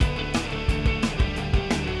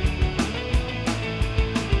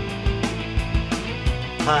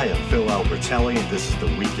Hi, I'm Phil Albertelli, and this is The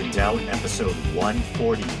Week in Doubt, episode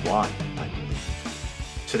 141, I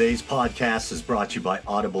believe. Today's podcast is brought to you by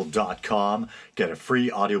Audible.com. Get a free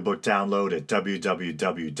audiobook download at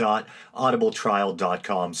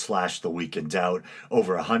www.audibletrial.com/The Week in Doubt.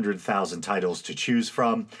 Over 100,000 titles to choose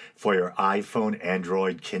from for your iPhone,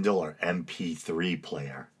 Android, Kindle, or MP3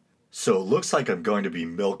 player. So it looks like I'm going to be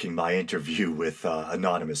milking my interview with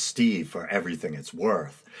Anonymous Steve for everything it's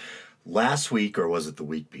worth. Last week, or was it the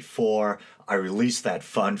week before, I released that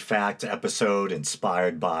fun fact episode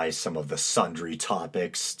inspired by some of the sundry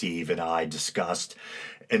topics Steve and I discussed.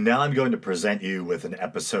 And now I'm going to present you with an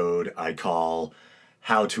episode I call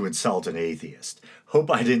How to Insult an Atheist. Hope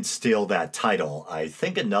I didn't steal that title. I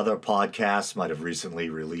think another podcast might have recently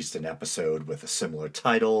released an episode with a similar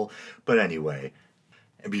title. But anyway,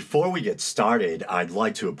 and before we get started, I'd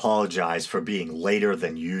like to apologize for being later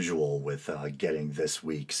than usual with getting this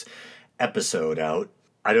week's episode out.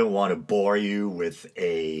 I don't want to bore you with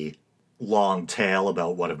a long tale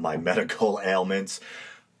about one of my medical ailments.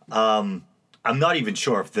 I'm not even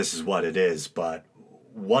sure if this is what it is, but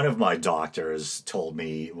one of my doctors told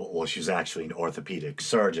me, well, she's actually an orthopedic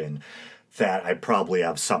surgeon, that I probably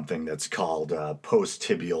have something that's called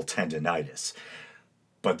post-tibial tendonitis.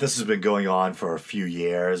 But this has been going on for a few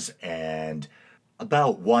years, and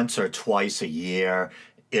about once or twice a year,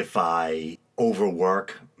 if I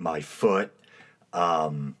overwork my foot,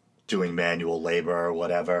 doing manual labor or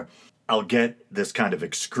whatever, I'll get this kind of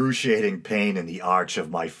excruciating pain in the arch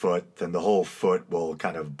of my foot. Then the whole foot will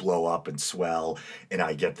kind of blow up and swell, and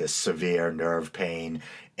I get this severe nerve pain,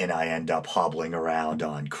 and I end up hobbling around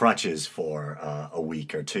on crutches for a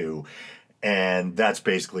week or two. And that's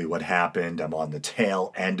basically what happened. I'm on the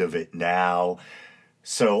tail end of it now.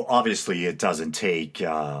 So obviously it doesn't take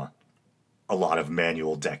a lot of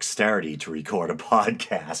manual dexterity to record a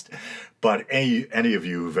podcast. But any of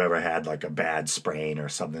you who've ever had like a bad sprain or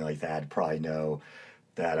something like that probably know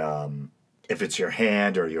that if it's your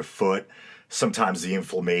hand or your foot, sometimes the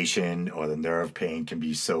inflammation or the nerve pain can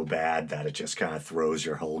be so bad that it just kind of throws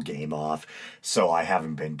your whole game off. So I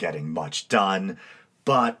haven't been getting much done.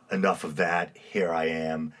 But enough of that, here I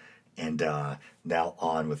am, and now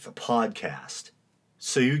on with the podcast.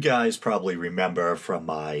 So you guys probably remember from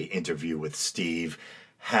my interview with Steve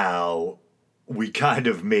how we kind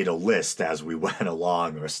of made a list as we went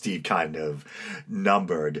along, or Steve kind of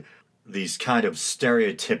numbered these kind of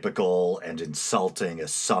stereotypical and insulting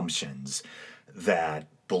assumptions that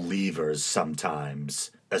believers sometimes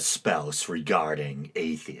espouse regarding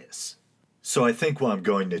atheists. So I think what I'm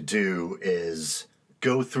going to do is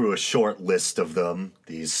go through a short list of them,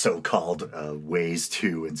 these so-called ways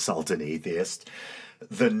to insult an atheist.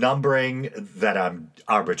 The numbering that I'm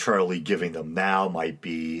arbitrarily giving them now might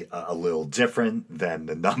be a little different than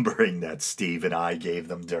the numbering that Steve and I gave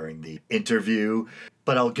them during the interview,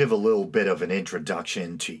 but I'll give a little bit of an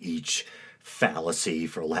introduction to each fallacy,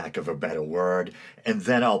 for lack of a better word, and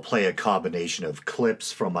then I'll play a combination of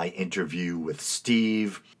clips from my interview with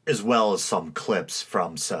Steve, as well as some clips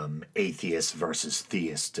from some atheist versus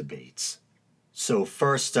theist debates. So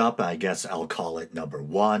first up, I guess I'll call it number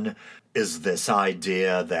one, is this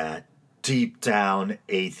idea that deep down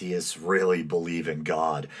atheists really believe in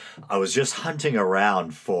God. I was just hunting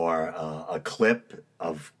around for a clip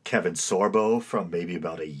of Kevin Sorbo from maybe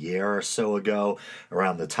about a year or so ago,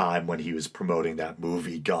 around the time when he was promoting that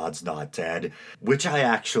movie God's Not Dead, which I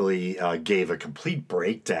actually gave a complete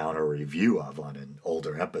breakdown or review of on an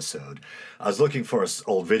older episode. I was looking for an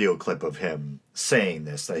old video clip of him saying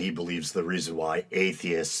this, that he believes the reason why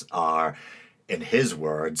atheists are, in his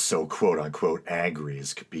words, so quote-unquote angry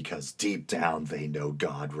is because deep down they know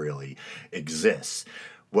God really exists.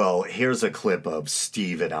 Well, here's a clip of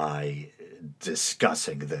Steve and I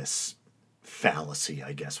discussing this fallacy,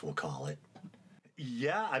 I guess we'll call it.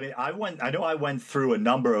 Yeah, I mean, I went through a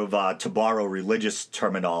number of, to borrow religious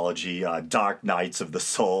terminology, dark nights of the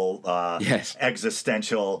soul, Yes.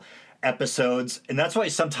 existential episodes. And that's why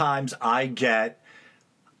sometimes I get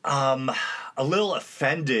a little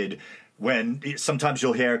offended when sometimes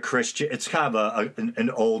you'll hear Christian, it's kind of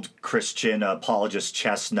an old Christian apologist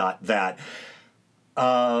chestnut that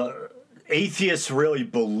atheists really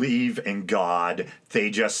believe in God.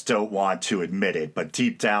 They just don't want to admit it, but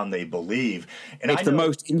deep down they believe. And It's the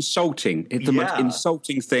most insulting. It's the most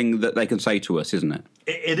insulting thing that they can say to us, isn't it?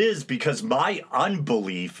 It is, because my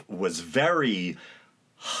unbelief was very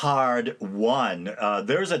hard won.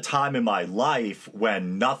 There's a time in my life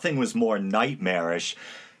when nothing was more nightmarish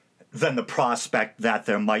than the prospect that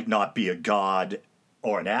there might not be a God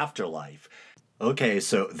or an afterlife. Okay,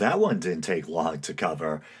 so that one didn't take long to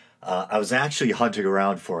cover. I was actually hunting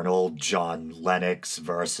around for an old John Lennox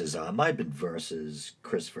versus, might have been versus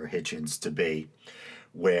Christopher Hitchens debate,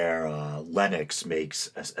 where Lennox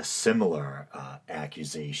makes a similar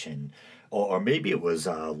accusation, or maybe it was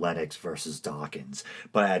Lennox versus Dawkins,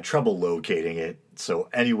 but I had trouble locating it. So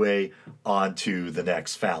anyway, on to the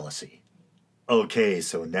next fallacy. Okay,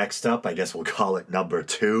 so next up, I guess we'll call it number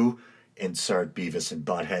 2. Insert Beavis and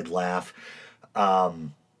Butthead laugh.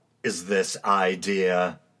 Is this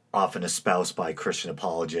idea, often espoused by Christian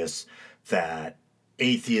apologists, that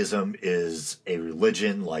atheism is a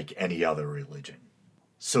religion like any other religion.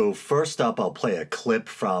 So first up, I'll play a clip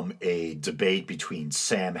from a debate between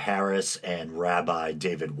Sam Harris and Rabbi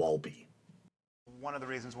David Wolbe. One of the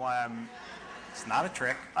reasons why it's not a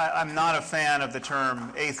trick, I'm not a fan of the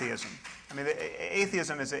term atheism. I mean,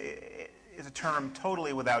 atheism is a term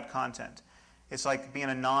totally without content. It's like being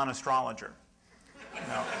a non-astrologer. You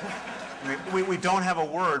know? I mean, we don't have a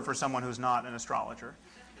word for someone who's not an astrologer.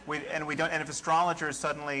 And if astrologers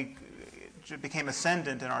suddenly became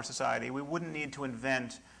ascendant in our society, we wouldn't need to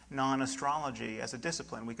invent non-astrology as a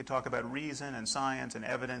discipline. We could talk about reason and science and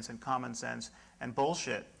evidence and common sense and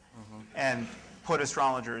bullshit and put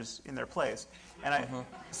astrologers in their place. And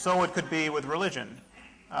so it could be with religion.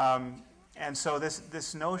 And so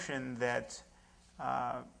this notion that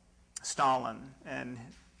Stalin and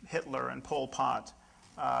Hitler and Pol Pot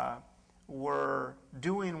were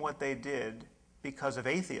doing what they did because of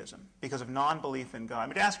atheism, because of non-belief in God. I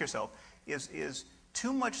mean, ask yourself, is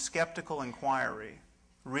too much skeptical inquiry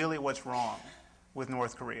really what's wrong with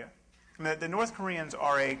North Korea? I mean, the North Koreans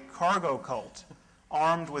are a cargo cult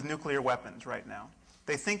armed with nuclear weapons right now.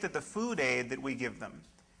 They think that the food aid that we give them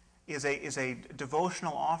is a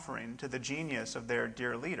devotional offering to the genius of their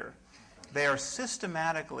dear leader. They are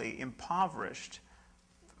systematically impoverished,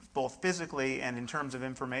 both physically and in terms of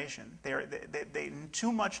information.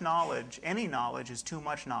 Too much knowledge, any knowledge is too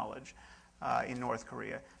much knowledge in North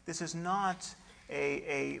Korea. This is not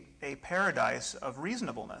a paradise of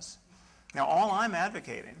reasonableness. Now, all I'm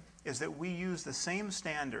advocating is that we use the same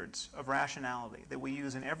standards of rationality that we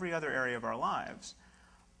use in every other area of our lives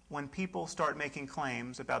when people start making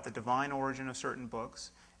claims about the divine origin of certain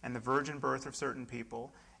books and the virgin birth of certain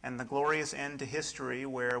people and the glorious end to history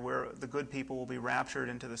where the good people will be raptured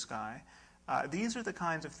into the sky. These are the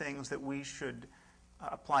kinds of things that we should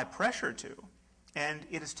apply pressure to. And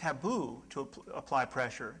it is taboo to apply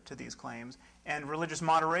pressure to these claims. And religious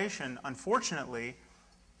moderation, unfortunately,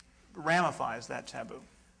 ramifies that taboo.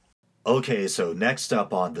 Okay, so next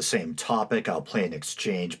up on the same topic, I'll play an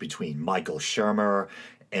exchange between Michael Shermer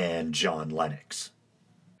and John Lennox.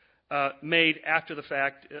 Made after the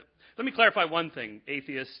fact. Let me clarify one thing.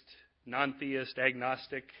 Atheist, non-theist,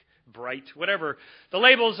 agnostic, bright, whatever. The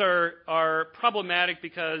labels are problematic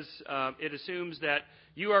because it assumes that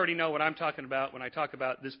you already know what I'm talking about when I talk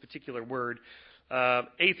about this particular word.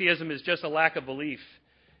 Atheism is just a lack of belief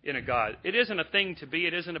in a God. It isn't a thing to be.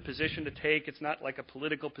 It isn't a position to take. It's not like a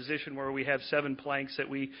political position where we have 7 planks that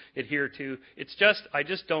we adhere to. It's just, I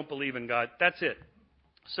just don't believe in God. That's it.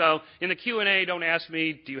 So in the Q&A, don't ask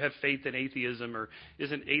me, do you have faith in atheism, or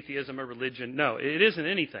isn't atheism a religion? No, it isn't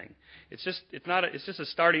anything. It's just a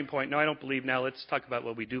starting point. No, I don't believe. Now let's talk about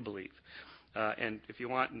what we do believe. And if you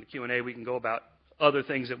want in the Q&A, we can go about other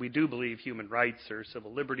things that we do believe, human rights or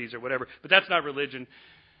civil liberties or whatever. But that's not religion.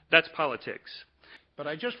 That's politics. But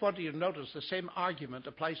I just want you to notice the same argument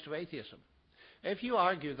applies to atheism. If you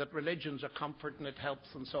argue that religion's a comfort and it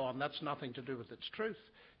helps and so on, that's nothing to do with its truth.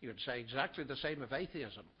 You would say exactly the same of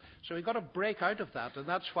atheism. So we've got to break out of that, and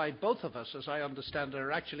that's why both of us, as I understand it,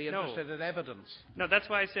 are actually interested in evidence. No, that's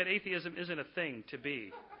why I said atheism isn't a thing to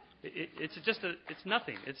be. It's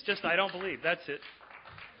nothing. It's just I don't believe. That's it.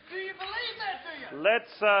 Do you believe that, do you?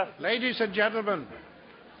 Let's... Ladies and gentlemen.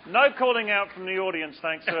 No calling out from the audience,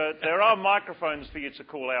 thanks. There are microphones for you to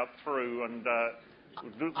call out through, and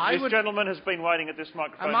this gentleman has been waiting at this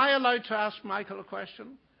microphone. Am I allowed to ask Michael a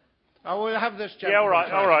question? Oh, we'll have this gentleman.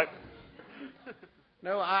 Yeah, all right.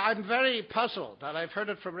 No, I'm very puzzled, and I've heard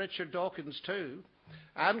it from Richard Dawkins too,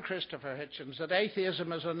 and Christopher Hitchens, that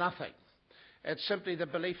atheism is a nothing. It's simply the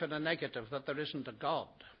belief in a negative, that there isn't a God.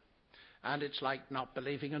 And it's like not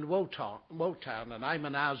believing in Wotan, and I'm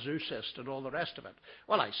an Azucist and all the rest of it.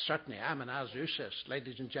 Well, I certainly am an Azucist,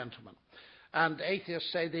 ladies and gentlemen. And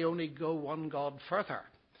atheists say they only go one God further.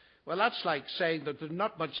 Well, that's like saying that there's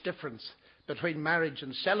not much difference between marriage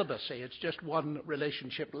and celibacy. It's just one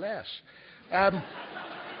relationship less. Not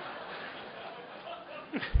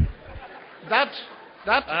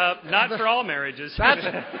for all marriages.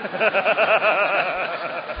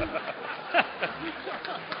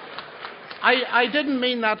 I didn't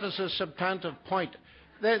mean that as a substantive point.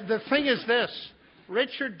 The thing is this.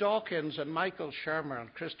 Richard Dawkins and Michael Shermer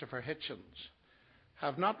and Christopher Hitchens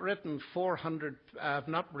have not written 400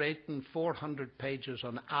 pages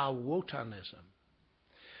on awotanism.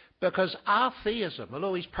 Because atheism,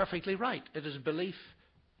 although he's perfectly right, it is belief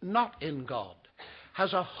not in God,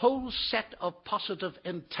 has a whole set of positive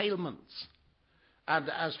entailments. And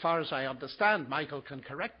as far as I understand, Michael can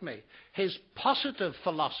correct me, his positive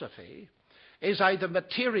philosophy is either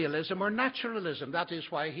materialism or naturalism. That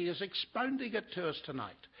is why he is expounding it to us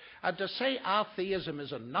tonight. And to say atheism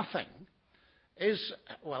is a nothing is,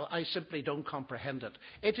 well, I simply don't comprehend it.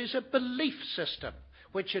 It is a belief system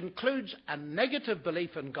which includes a negative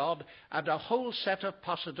belief in God and a whole set of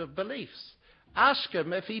positive beliefs. Ask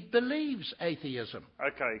him if he believes atheism.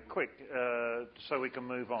 Okay, quick, so we can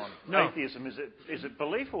move on. No. Atheism, is it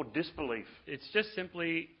belief or disbelief? It's just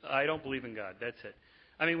simply, I don't believe in God. That's it.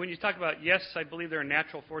 I mean, when you talk about, yes, I believe there are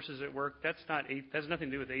natural forces at work, that has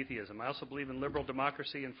nothing to do with atheism. I also believe in liberal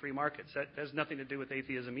democracy and free markets. That has nothing to do with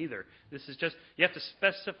atheism either. This is just, you have to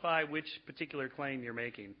specify which particular claim you're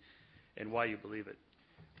making and why you believe it.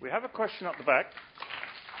 We have a question up the back.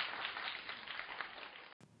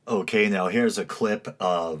 Okay, now here's a clip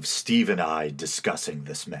of Steve and I discussing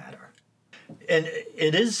this matter. And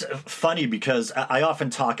it is funny because I often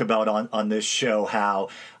talk about on this show how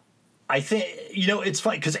I think, it's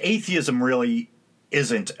funny because atheism really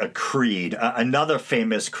isn't a creed. Another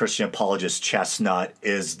famous Christian apologist, Chestnut,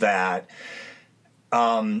 is that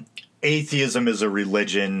atheism is a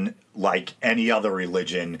religion like any other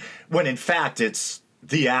religion, when in fact it's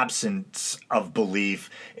the absence of belief.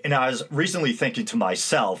 And I was recently thinking to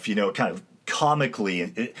myself, kind of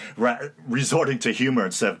comically resorting to humor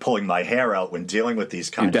instead of pulling my hair out when dealing with these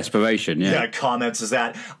kinds of desperation, comments, is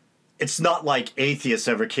that it's not like atheists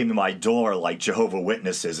ever came to my door like Jehovah's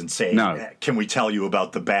Witnesses and say, can we tell you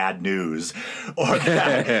about the bad news? Or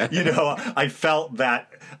that, I felt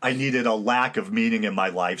that I needed a lack of meaning in my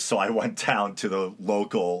life, so I went down to the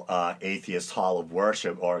local atheist hall of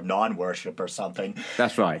worship or non-worship or something.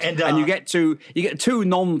 That's right. And you get two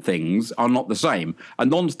non-things are not the same. A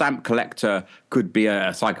non-stamp collector could be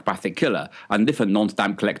a psychopathic killer, and a different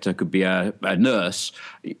non-stamp collector could be a nurse.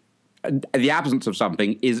 The absence of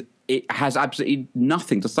something it has absolutely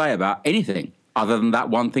nothing to say about anything other than that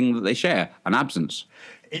one thing that they share, an absence.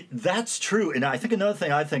 That's true. And I think another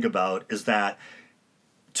thing I think about is that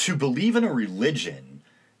to believe in a religion,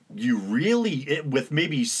 you really, with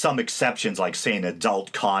maybe some exceptions like, say, an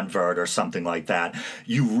adult convert or something like that,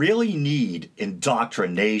 you really need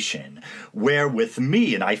indoctrination. Where with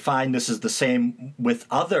me, and I find this is the same with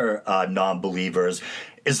other non-believers,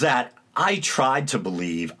 is that I tried to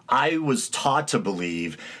believe, I was taught to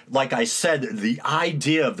believe. Like I said, the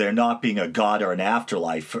idea of there not being a God or an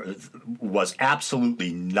afterlife was absolutely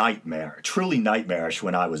truly nightmarish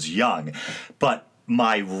when I was young. But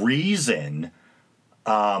my reason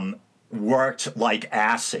worked like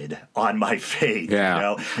acid on my faith.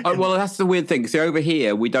 Yeah. Well, that's the weird thing. See, over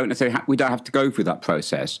here, we don't necessarily we don't have to go through that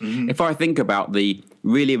process. Mm-hmm. If I think about the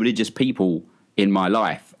really religious people in my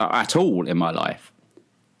life, at all in my life,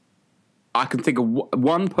 I can think of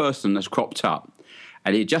one person that's cropped up,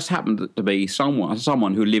 and it just happened to be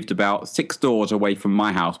someone who lived about 6 doors away from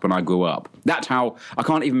my house when I grew up. That's how, I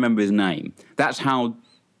can't even remember his name. That's how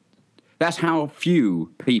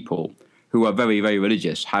few people who are very, very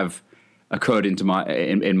religious have occurred into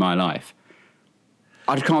in my life.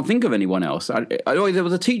 I can't think of anyone else. There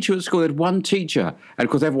was a teacher at school. There was one teacher, and of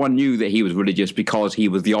course everyone knew that he was religious because he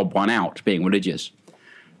was the odd one out being religious.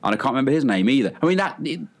 And I can't remember his name either. I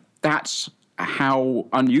mean, that's how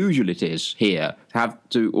unusual it is here to have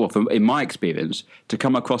to, or in my experience, to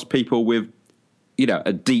come across people with,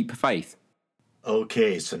 a deep faith.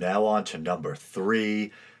 Okay, so now on to number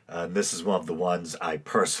 3. This is one of the ones I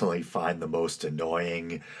personally find the most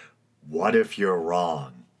annoying. What if you're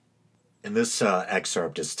wrong? And this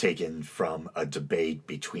excerpt is taken from a debate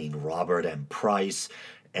between Robert M. Price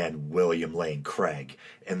and William Lane Craig.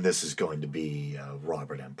 And this is going to be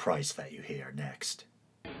Robert M. Price that you hear next.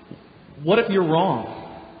 What if you're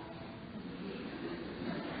wrong?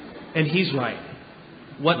 And he's right.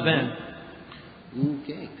 What then?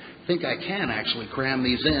 Okay. I think I can actually cram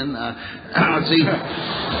these in. Let's see.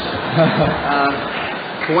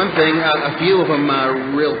 For one thing, a few of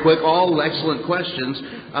them real quick, all excellent questions.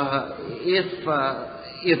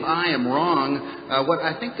 If I am wrong, what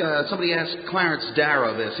I think somebody asked Clarence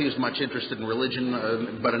Darrow this. He was much interested in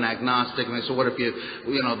religion, but an agnostic. And they said, "What if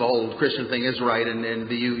the whole Christian thing is right, and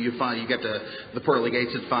you get to the pearly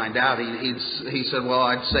gates and find out?" He said, "Well,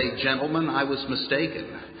 I'd say, gentlemen, I was mistaken."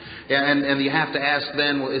 And you have to ask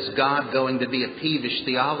then, well, is God going to be a peevish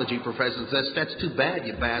theology professor that says, that's too bad,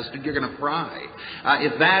 you bastard, you're going to fry?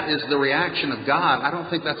 If that is the reaction of God, I don't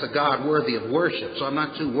think that's a God worthy of worship, so I'm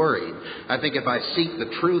not too worried. I think if I seek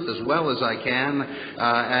the truth as well as I can,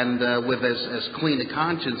 and with as clean a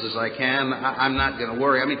conscience as I can, I'm not going to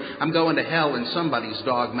worry. I mean, I'm going to hell in somebody's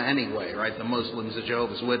dogma anyway, right? The Muslims, the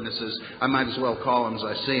Jehovah's Witnesses, I might as well call them as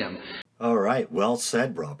I see them. All right, well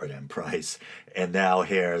said, Robert M. Price. And now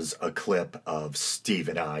here's a clip of Steve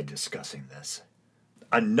and I discussing this.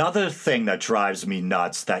 Another thing that drives me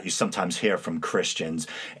nuts that you sometimes hear from Christians,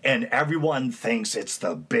 and everyone thinks it's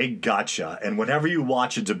the big gotcha, and whenever you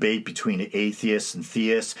watch a debate between atheists and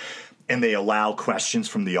theists, and they allow questions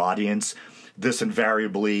from the audience, this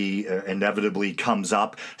inevitably comes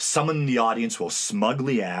up. Someone in the audience will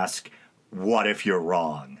smugly ask, what if you're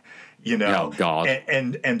wrong? You know, oh, God.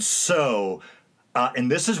 And so,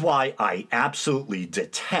 and this is why I absolutely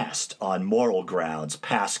detest, on moral grounds,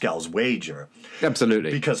 Pascal's wager. Absolutely.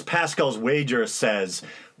 Because Pascal's wager says,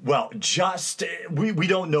 well, we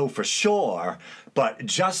don't know for sure, but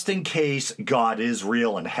just in case God is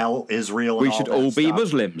real and hell is real, and we should all be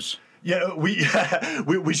Muslims. Yeah,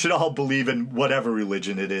 we should all believe in whatever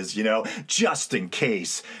religion it is, just in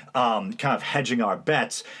case, kind of hedging our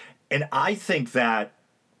bets. And I think that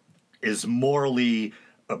is morally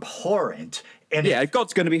abhorrent. And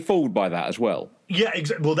God's going to be fooled by that as well. Yeah,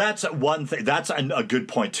 exactly. Well, that's one thing. That's a good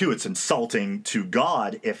point, too. It's insulting to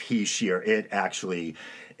God if he, she, or it actually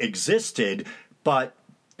existed. But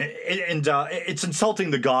it's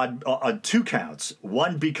insulting to God on two counts.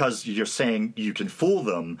 One, because you're saying you can fool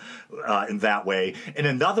them in that way. And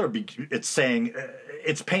another, it's saying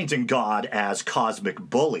it's painting God as cosmic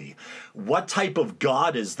bully. What type of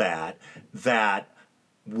God is that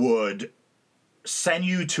would send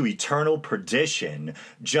you to eternal perdition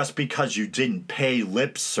just because you didn't pay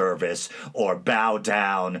lip service or bow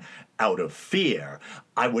down out of fear?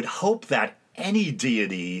 I would hope that any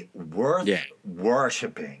deity worth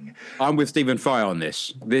worshipping. I'm with Stephen Fry on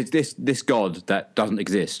this. This God that doesn't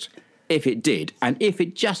exist. If it did, and if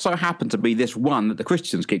it just so happened to be this one that the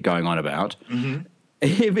Christians keep going on about,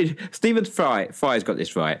 Stephen Fry's got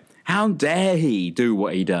this right. How dare he do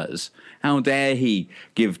what he does? How dare he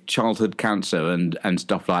give childhood cancer and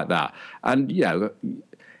stuff like that? And,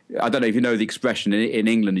 I don't know if you know the expression in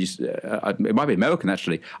England. It might be American,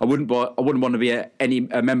 actually. I wouldn't want to be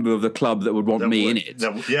a member of the club that would want me in it.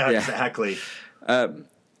 Exactly.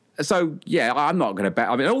 So, I'm not going to bet.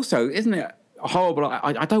 I mean, also, isn't it horrible?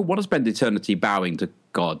 I don't want to spend eternity bowing to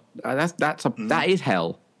God. That is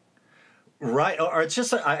hell. Right, or it's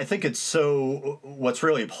just, I think it's so, what's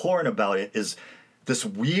really abhorrent about it is this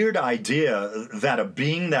weird idea that a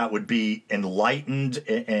being that would be enlightened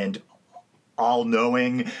and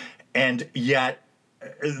all-knowing, and yet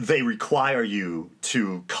they require you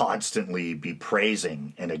to constantly be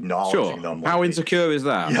praising and acknowledging them. How insecure is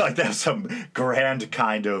that? Yeah, like that's some grand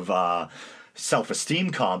kind of self-esteem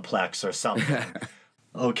complex or something.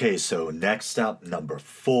 Okay, so next up, number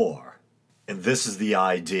 4. And this is the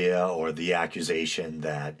idea or the accusation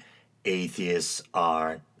that atheists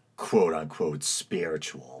aren't quote-unquote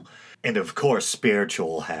spiritual. And of course,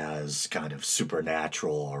 spiritual has kind of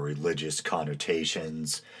supernatural or religious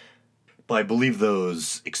connotations. But I believe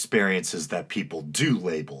those experiences that people do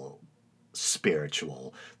label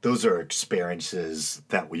spiritual, those are experiences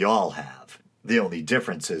that we all have. The only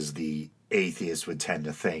difference is the atheists would tend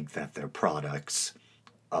to think that they're products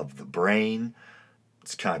of the brain.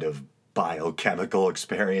 It's kind of biochemical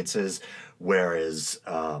experiences, whereas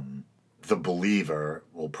the believer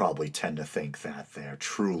will probably tend to think that they're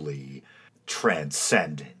truly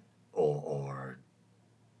transcendent or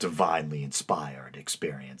divinely inspired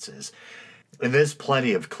experiences. And there's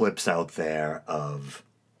plenty of clips out there of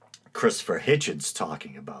Christopher Hitchens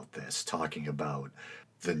talking about this, talking about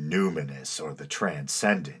the numinous or the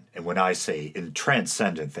transcendent. And when I say in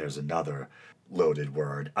transcendent, there's another loaded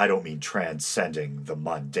word. I don't mean transcending the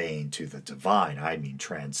mundane to the divine. I mean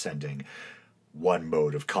transcending one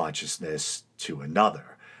mode of consciousness to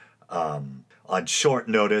another. On short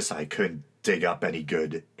notice, I couldn't dig up any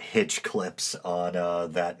good Hitch clips on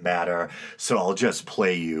that matter, so I'll just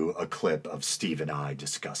play you a clip of Steve and I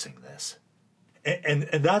discussing this. And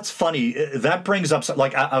that's funny. That brings up,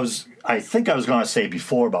 like I think I was going to say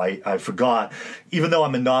before, but I forgot. Even though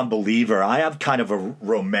I'm a non-believer, I have kind of a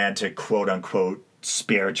romantic, quote unquote,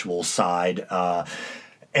 spiritual side.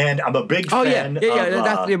 And I'm a big fan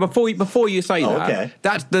of... Before you say that, okay.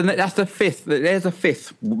 that's the fifth. There's a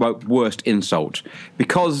fifth worst insult.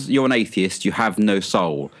 Because you're an atheist, you have no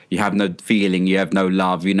soul, you have no feeling, you have no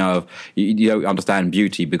love. You don't understand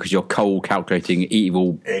beauty because you're cold, calculating,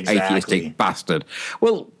 evil, atheistic bastard.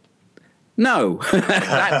 Well, no,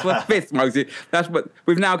 that's the fifth most. That's what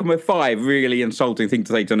we've now come with 5 really insulting things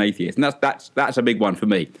to say to an atheist, and that's a big one for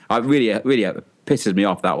me. I really pisses me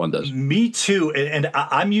off, that one does. Me too, and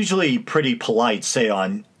I'm usually pretty polite, say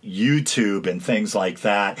on YouTube and things like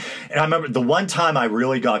that. And I remember the one time I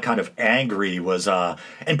really got kind of angry was,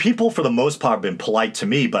 and people for the most part have been polite to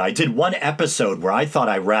me, but I did one episode where I thought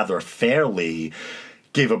I rather fairly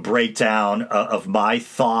gave a breakdown of my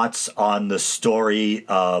thoughts on the story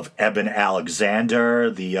of Eben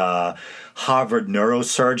Alexander, the Harvard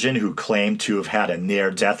neurosurgeon who claimed to have had a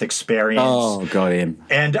near-death experience. Oh, got him.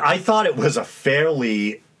 And I thought it was a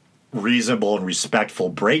fairly reasonable and respectful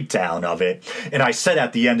breakdown of it. And I said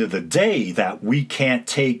at the end of the day that we can't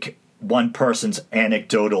take one person's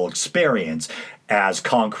anecdotal experience as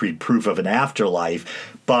concrete proof of an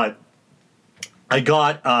afterlife. But I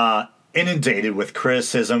got inundated with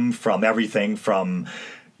criticism from everything from,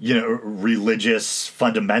 religious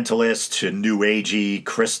fundamentalists to new agey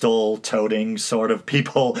crystal toting sort of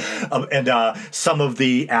people. And some of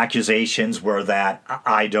the accusations were that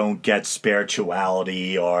I don't get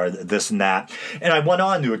spirituality or this and that. And I went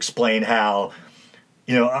on to explain how,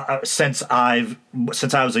 since I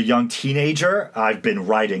was a young teenager, I've been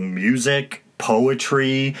writing music,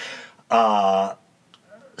 poetry,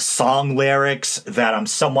 song lyrics, that I'm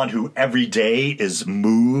someone who every day is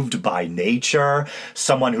moved by nature,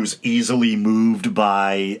 someone who's easily moved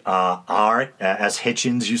by art, as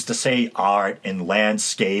Hitchens used to say, art and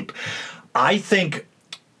landscape. I think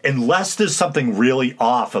unless there's something really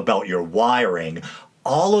off about your wiring,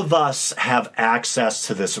 all of us have access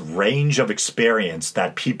to this range of experience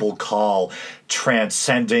that people call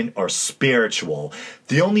transcendent or spiritual.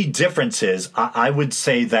 The only difference is, I would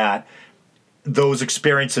say that those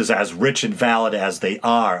experiences, as rich and valid as they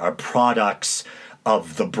are products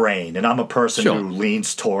of the brain. And I'm a person who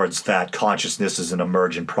leans towards that consciousness is an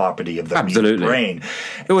emergent property of the brain.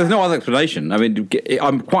 There was no other explanation. I mean,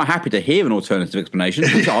 I'm quite happy to hear an alternative explanation.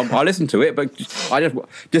 I'll listen to it, but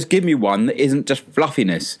just give me one that isn't just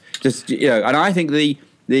fluffiness. And I think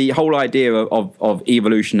the whole idea of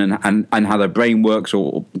evolution and how the brain works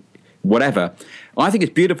or whatever, I think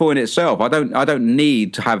it's beautiful in itself. I don't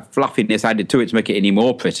need to have fluffiness added to it to make it any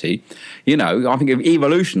more pretty. I think of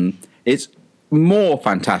evolution, it's more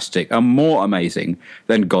fantastic and more amazing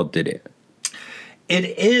than God did it.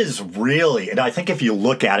 It is really, and I think if you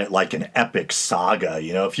look at it like an epic saga,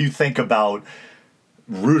 if you think about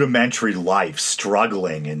rudimentary life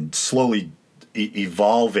struggling and slowly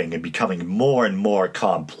evolving and becoming more and more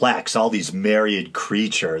complex, all these myriad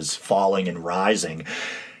creatures falling and rising,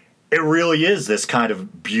 it really is this kind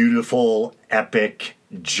of beautiful, epic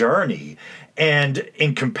journey. And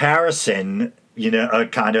in comparison, a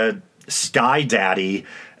kind of Sky Daddy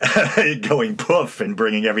going poof and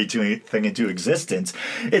bringing everything into existence,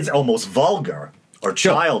 it's almost vulgar or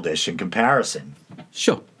childish in comparison.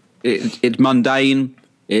 Sure. It's mundane,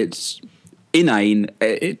 it's inane,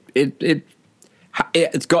 it's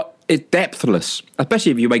depthless,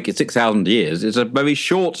 especially if you make it 6,000 years. It's a very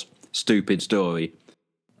short, stupid story.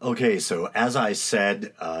 Okay, so as I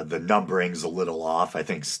said, the numbering's a little off. I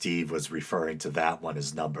think Steve was referring to that one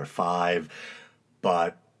as number 5.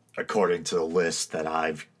 But according to the list that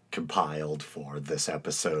I've compiled for this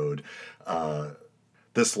episode,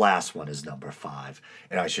 this last one is number 5.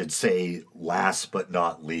 And I should say last but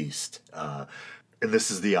not least. And this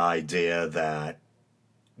is the idea that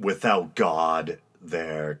without God,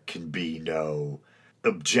 there can be no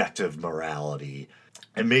objective morality.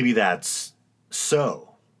 And maybe that's so.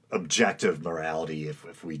 Objective morality,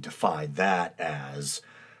 if we define that as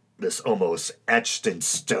this almost etched in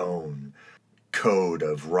stone code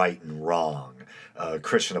of right and wrong.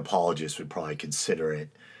 Christian apologists would probably consider it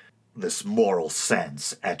this moral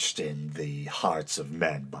sense etched in the hearts of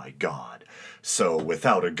men by God. So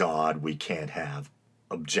without a God, we can't have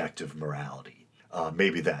objective morality.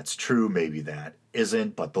 Maybe that's true, maybe that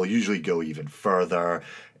isn't, but they'll usually go even further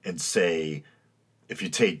and say, if you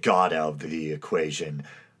take God out of the equation,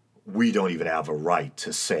 we don't even have a right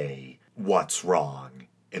to say what's wrong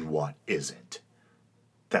and what isn't.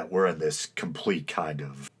 That we're in this complete kind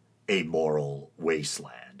of amoral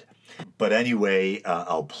wasteland. But anyway,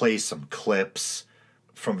 I'll play some clips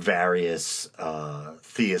from various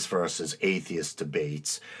theist versus atheist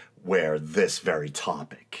debates where this very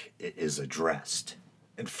topic is addressed.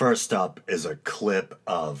 And first up is a clip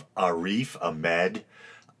of Arif Ahmed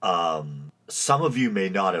Some of you may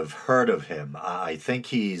not have heard of him. I think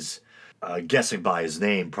he's, guessing by his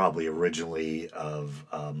name, probably originally of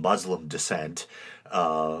Muslim descent,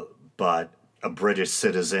 but a British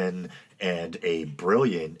citizen and a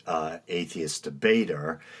brilliant atheist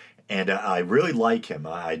debater. And I really like him.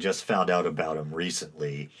 I just found out about him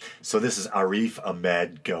recently. So this is Arif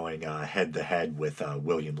Ahmed going head-to-head with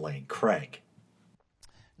William Lane Craig.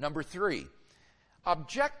 Number 3,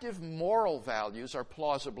 objective moral values are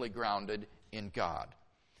plausibly grounded in God.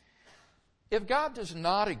 If God does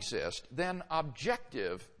not exist, then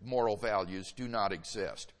objective moral values do not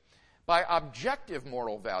exist. By objective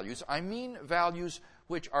moral values, I mean values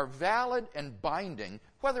which are valid and binding,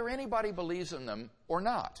 whether anybody believes in them or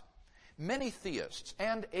not. Many theists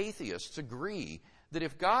and atheists agree that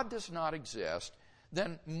if God does not exist,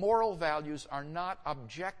 then moral values are not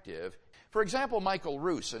objective. For example, Michael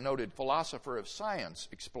Ruse, a noted philosopher of science,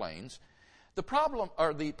 explains, the problem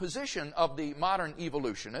or the position of the modern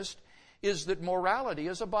evolutionist is that morality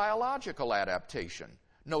is a biological adaptation,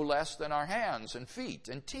 no less than our hands and feet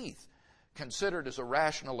and teeth. Considered as a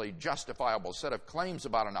rationally justifiable set of claims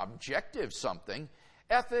about an objective something,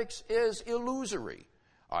 ethics is illusory.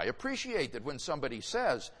 I appreciate that when somebody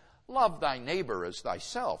says, love thy neighbor as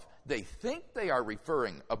thyself, they think they are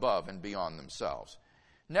referring above and beyond themselves.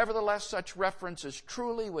 Nevertheless, such reference is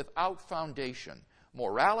truly without foundation.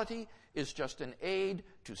 Morality is just an aid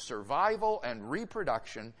to survival and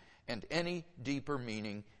reproduction, and any deeper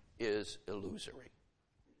meaning is illusory.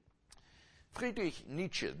 Friedrich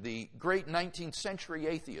Nietzsche, the great 19th century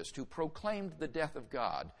atheist who proclaimed the death of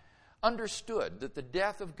God, understood that the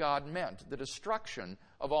death of God meant the destruction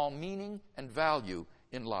of all meaning and value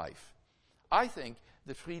in life. I think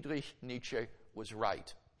that Friedrich Nietzsche was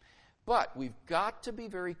right. But we've got to be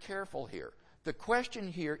very careful here. The question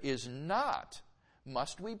here is not,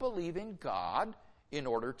 must we believe in God in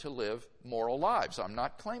order to live moral lives? I'm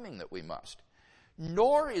not claiming that we must.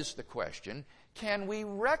 Nor is the question, can we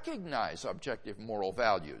recognize objective moral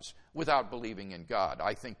values without believing in God?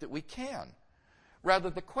 I think that we can. Rather,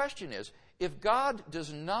 the question is, if God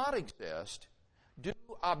does not exist, do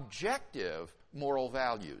objective moral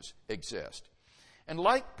values exist? And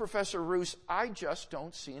like Professor Ruse, I just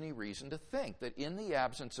don't see any reason to think that in the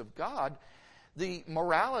absence of God, the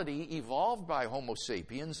morality evolved by Homo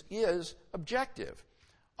sapiens is objective.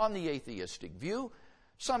 On the atheistic view,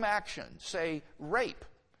 some actions, say rape,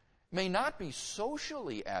 may not be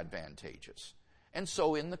socially advantageous, and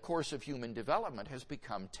so in the course of human development has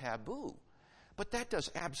become taboo. But that does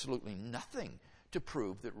absolutely nothing to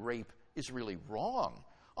prove that rape is really wrong.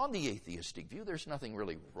 On the atheistic view, there's nothing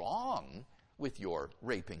really wrong with your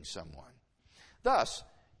raping someone. Thus,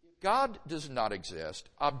 if God does not exist,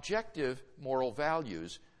 objective moral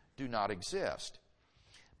values do not exist.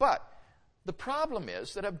 But the problem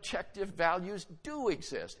is that objective values do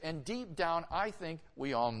exist, and deep down, I think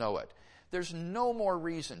we all know it. There's no more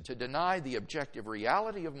reason to deny the objective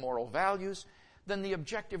reality of moral values than the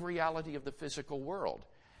objective reality of the physical world.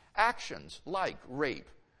 Actions like rape,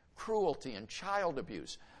 cruelty, and child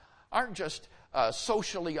abuse aren't just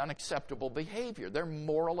socially unacceptable behavior. They're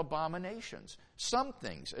moral abominations. Some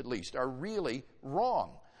things, at least, are really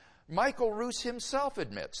wrong. Michael Ruse himself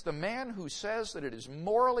admits the man who says that it is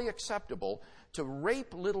morally acceptable to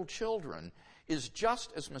rape little children is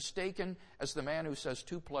just as mistaken as the man who says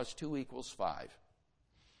 2 + 2 = 5.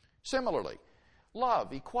 Similarly,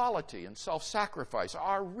 love, equality, and self-sacrifice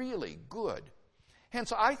are really good.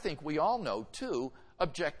 Hence, I think we all know, too,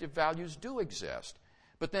 objective values do exist.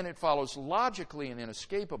 But then it follows logically and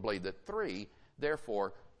inescapably that 3,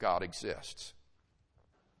 therefore, God exists.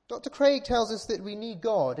 Dr. Craig tells us that we need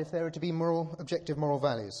God if there are to be objective moral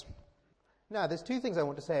values. Now, there's 2 things I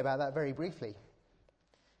want to say about that very briefly.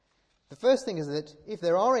 The first thing is that if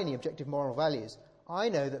there are any objective moral values, I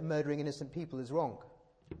know that murdering innocent people is wrong.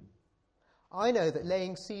 I know that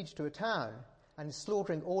laying siege to a town and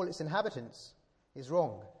slaughtering all its inhabitants is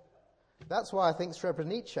wrong. That's why I think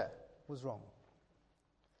Srebrenica was wrong.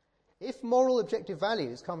 If moral objective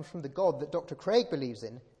values come from the God that Dr. Craig believes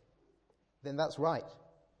in, then that's right.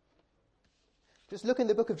 Just look in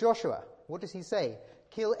the book of Joshua. What does he say?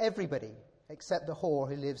 Kill everybody except the whore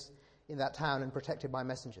who lives in that town and protected by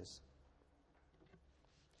messengers.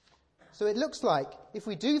 So it looks like, if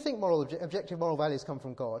we do think objective moral values come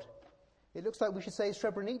from God, it looks like we should say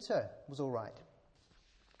Srebrenica was all right.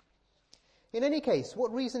 In any case,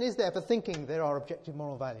 what reason is there for thinking there are objective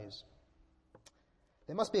moral values?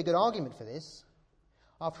 There must be a good argument for this.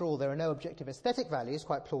 After all, there are no objective aesthetic values,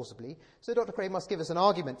 quite plausibly, so Dr. Craig must give us an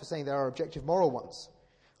argument for saying there are objective moral ones.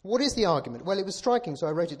 What is the argument? Well, it was striking, so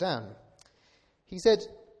I wrote it down. He said,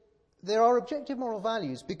 there are objective moral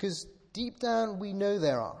values because deep down we know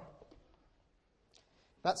there are.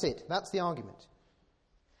 That's it. That's the argument.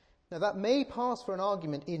 Now, that may pass for an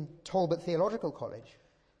argument in Talbot Theological College.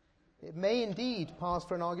 It may indeed pass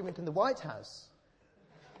for an argument in the White House.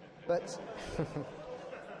 But,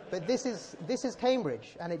 but this is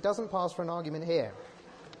Cambridge, and it doesn't pass for an argument here.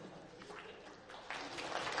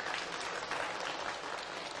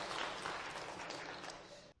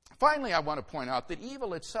 Finally, I want to point out that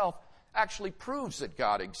evil itself actually proves that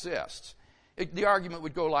God exists. The argument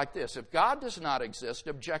would go like this. If God does not exist,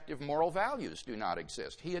 objective moral values do not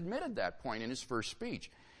exist. He admitted that point in his first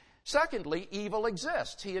speech. Secondly, evil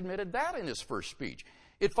exists. He admitted that in his first speech.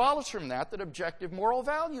 It follows from that objective moral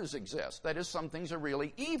values exist. That is, some things are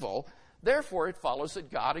really evil. Therefore, it follows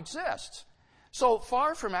that God exists. So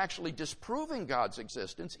far from actually disproving God's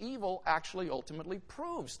existence, evil actually ultimately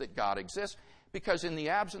proves that God exists, because in the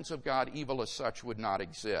absence of God, evil as such would not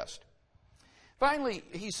exist. Finally,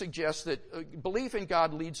 he suggests that belief in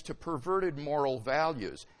God leads to perverted moral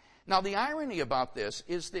values. Now, the irony about this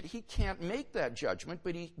is that he can't make that judgment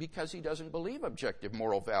because he doesn't believe objective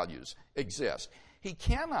moral values exist. He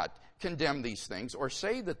cannot condemn these things or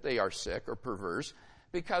say that they are sick or perverse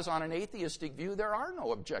because on an atheistic view, there are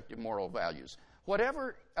no objective moral values.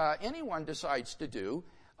 Whatever anyone decides to do,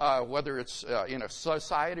 whether it's in a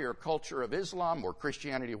society or culture of Islam or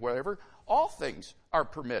Christianity or whatever, all things are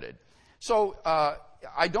permitted. So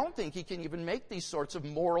I don't think he can even make these sorts of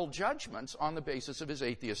moral judgments on the basis of his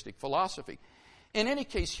atheistic philosophy. In any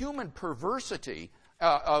case, human perversity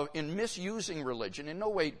in misusing religion in no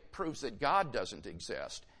way proves that God doesn't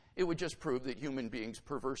exist. It would just prove that human beings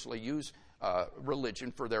perversely use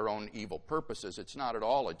religion for their own evil purposes. It's not at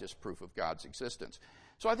all a disproof of God's existence.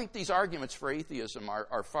 So I think these arguments for atheism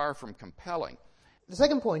are far from compelling. The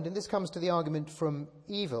second point, and this comes to the argument from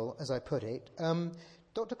evil, as I put it,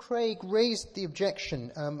 Dr. Craig raised the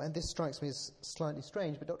objection, and this strikes me as slightly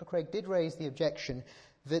strange, but Dr. Craig did raise the objection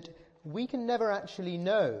that we can never actually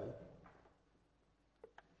know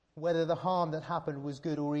whether the harm that happened was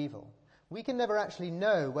good or evil. We can never actually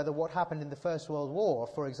know whether what happened in the First World War,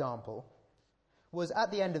 for example, was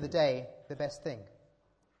at the end of the day the best thing.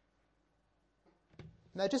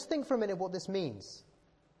 Now just think for a minute what this means.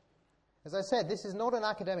 As I said, this is not an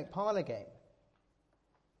academic parlor game.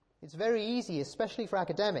 It's very easy, especially for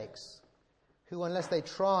academics, who, unless they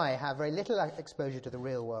try, have very little exposure to the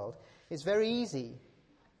real world. It's very easy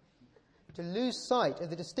to lose sight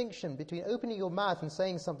of the distinction between opening your mouth and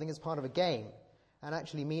saying something as part of a game and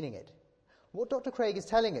actually meaning it. What Dr. Craig is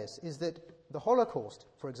telling us is that the Holocaust,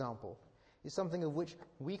 for example, is something of which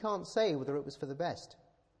we can't say whether it was for the best.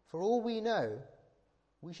 For all we know,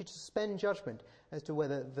 we should suspend judgment as to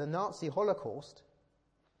whether the Nazi Holocaust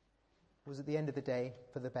was at the end of the day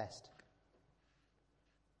for the best.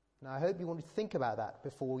 Now, I hope you want to think about that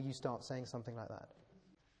before you start saying something like that.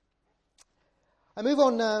 I move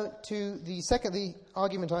on now to the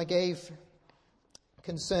argument I gave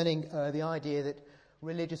concerning the idea that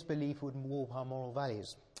religious belief would warp our moral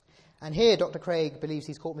values. And here Dr. Craig believes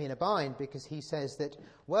he's caught me in a bind because he says that,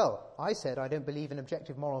 well, I said I don't believe in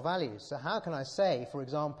objective moral values, so how can I say, for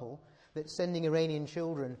example, that sending Iranian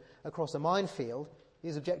children across a minefield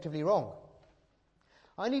is objectively wrong?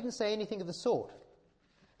 I needn't say anything of the sort.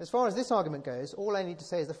 As far as this argument goes, all I need to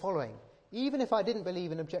say is the following. Even if I didn't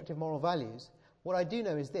believe in objective moral values, what I do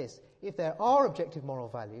know is this. If there are objective moral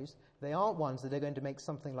values, they aren't ones that are going to make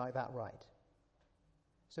something like that right.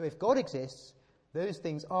 So if God exists, those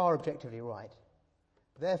things are objectively right.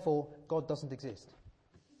 Therefore, God doesn't exist.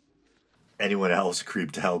 Anyone else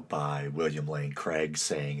creeped out by William Lane Craig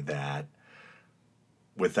saying that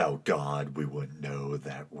without God, we wouldn't know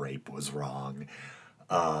that rape was wrong?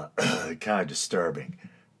 Kind of disturbing.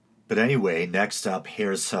 But anyway, next up,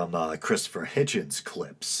 here's some Christopher Hitchens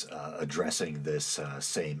clips addressing this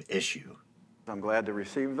same issue. I'm glad to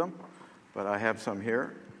receive them, but I have some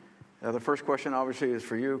here. The first question, obviously, is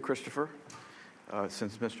for you, Christopher.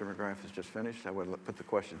 Since Mr. McGrath has just finished, I would put the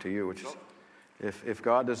question to you, which is, if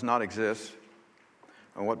God does not exist,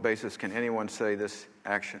 on what basis can anyone say this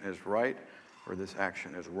action is right or this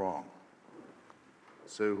action is wrong?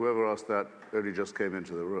 So whoever asked that only just came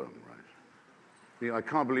into the room, right? I mean, I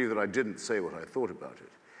can't believe that I didn't say what I thought about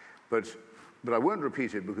it. But I won't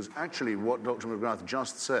repeat it because actually what Dr. McGrath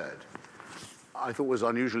just said I thought was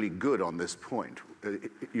unusually good on this point.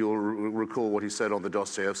 You'll recall what he said on the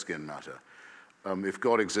Dostoevskian matter. If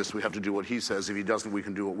God exists, we have to do what he says. If he doesn't, we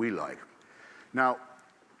can do what we like. Now,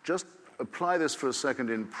 just apply this for a second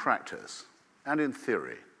in practice and in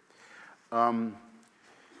theory.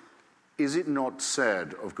 Is it not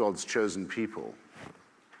said of God's chosen people,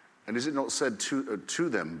 And is it not said to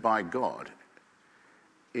them by God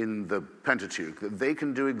in the Pentateuch that they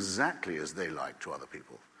can do exactly as they like to other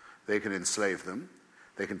people? They can enslave them,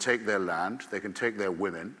 they can take their land, they can take their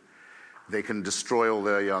women, they can destroy all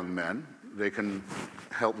their young men, they can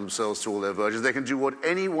help themselves to all their virgins, they can do what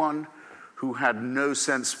anyone who had no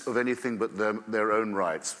sense of anything but their own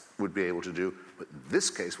rights would be able to do, but in this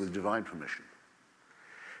case with divine permission.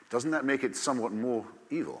 Doesn't that make it somewhat more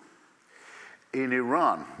evil? In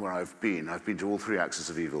Iran, where I've been to all three axes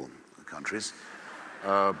of evil countries,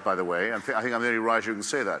 by the way, I think I'm the only writer who can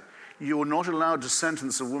say that. You're not allowed to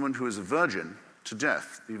sentence a woman who is a virgin to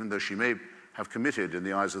death, even though she may have committed, in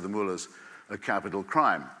the eyes of the mullahs, a capital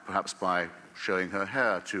crime, perhaps by showing her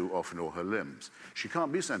hair too often or her limbs. She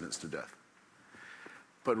can't be sentenced to death.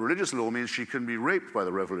 But religious law means she can be raped by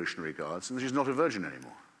the Revolutionary Guards and she's not a virgin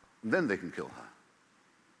anymore. And then they can kill her.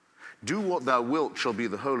 Do what thou wilt shall be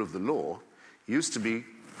the whole of the law used to be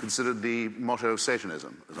considered the motto of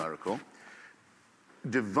Satanism, as I recall.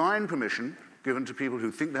 Divine permission given to people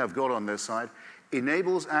who think they have God on their side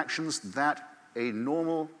enables actions that a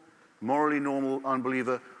normal, morally normal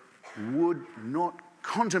unbeliever would not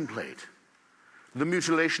contemplate. The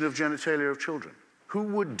mutilation of genitalia of children. Who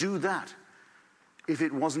would do that if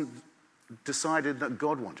it wasn't decided that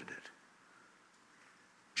God wanted it?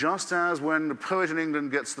 Just as when the poet in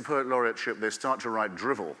England gets the poet laureateship, they start to write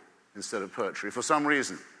drivel instead of poetry for some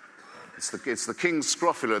reason. It's the king's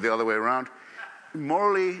scrofula the other way around.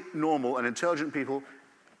 Morally normal and intelligent people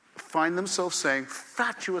find themselves saying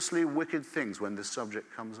fatuously wicked things when this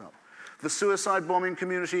subject comes up. The suicide bombing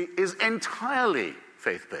community is entirely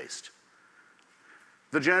faith-based.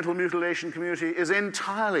 The genital mutilation community is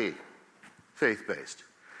entirely faith-based.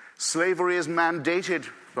 Slavery is mandated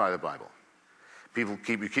by the Bible. You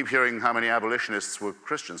keep hearing how many abolitionists were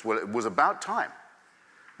Christians. Well, it was about time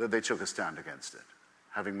that they took a stand against it,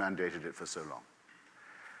 having mandated it for so long.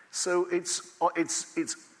 So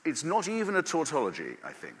it's not even a tautology,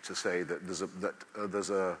 I think, to say that there's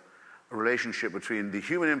a relationship between the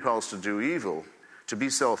human impulse to do evil, to be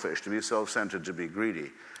selfish, to be self-centered, to be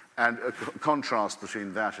greedy, and a contrast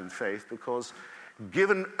between that and faith, because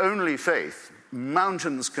given only faith,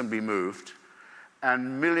 mountains can be moved,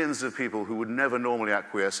 and millions of people who would never normally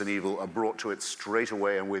acquiesce in evil are brought to it straight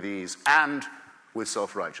away and with ease, and with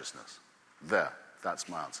self-righteousness. There, that's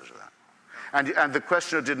my answer to that. And the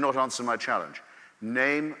questioner did not answer my challenge.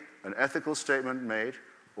 Name an ethical statement made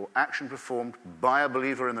or action performed by a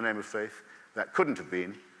believer in the name of faith that couldn't have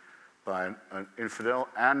been by an infidel,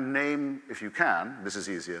 and name, if you can, this is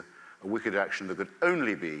easier, a wicked action that could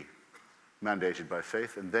only be mandated by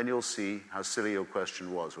faith, and then you'll see how silly your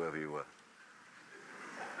question was, wherever you were.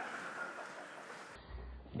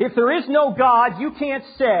 If there is no God, you can't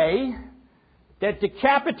say that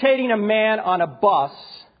decapitating a man on a bus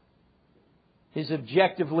is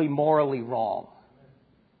objectively morally wrong.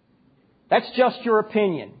 That's just your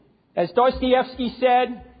opinion. As Dostoevsky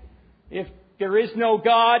said, if there is no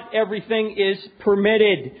God, everything is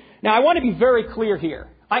permitted. Now, I want to be very clear here.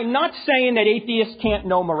 I'm not saying that atheists can't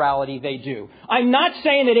know morality. They do. I'm not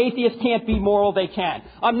saying that atheists can't be moral. They can.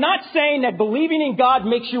 I'm not saying that believing in God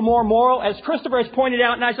makes you more moral, as Christopher has pointed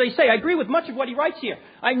out, and as I say, I agree with much of what he writes here.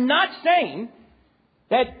 I'm not saying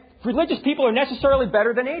that religious people are necessarily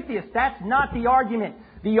better than atheists. That's not the argument.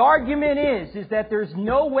 The argument is that there's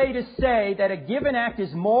no way to say that a given act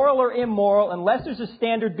is moral or immoral unless there's a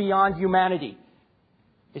standard beyond humanity.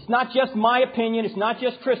 It's not just my opinion. It's not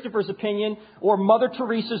just Christopher's opinion or Mother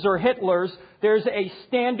Teresa's or Hitler's. There's a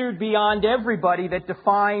standard beyond everybody that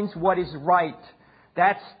defines what is right.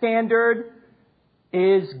 That standard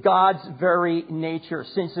is God's very nature.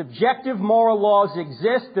 Since objective moral laws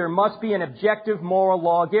exist, there must be an objective moral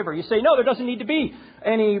lawgiver. You say, no, there doesn't need to be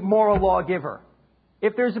any moral lawgiver.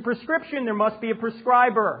 If there's a prescription, there must be a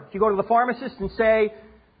prescriber. If you go to the pharmacist and say,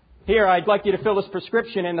 here, I'd like you to fill this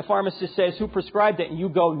prescription, and the pharmacist says, who prescribed it? And you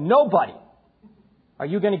go, nobody. Are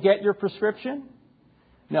you going to get your prescription?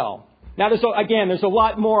 No. Now, there's a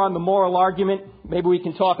lot more on the moral argument. Maybe we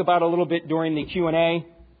can talk about it a little bit during the Q&A.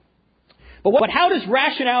 But how does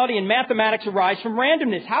rationality and mathematics arise from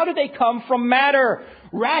randomness? How do they come from matter?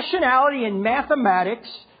 Rationality and mathematics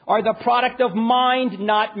are the product of mind,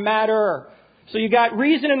 not matter. So you got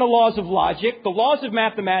reason and the laws of logic, the laws of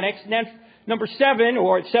mathematics, and then number 7,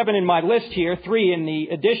 or it's 7 in my list here, 3 in the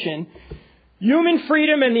addition, human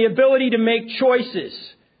freedom and the ability to make choices.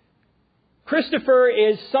 Christopher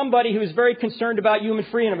is somebody who is very concerned about human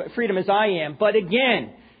freedom as I am. But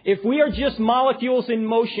again, if we are just molecules in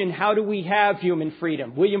motion, how do we have human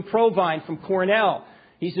freedom? William Provine from Cornell,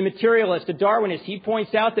 he's a materialist, a Darwinist. He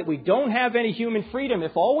points out that we don't have any human freedom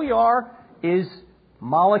if all we are is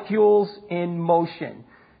Molecules in motion.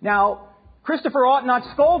 Now, Christopher ought not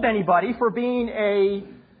scold anybody for being a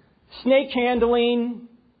snake-handling,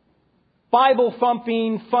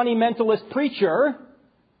 Bible-thumping, fundamentalist preacher,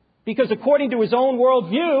 because according to his own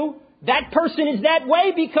worldview, that person is that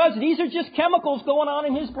way because these are just chemicals going on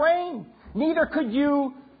in his brain. Neither could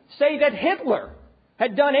you say that Hitler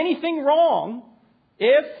had done anything wrong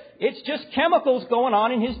if it's just chemicals going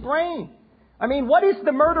on in his brain. I mean, what is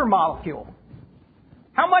the murder molecule?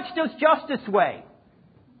 How much does justice weigh?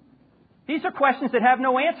 These are questions that have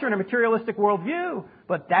no answer in a materialistic worldview,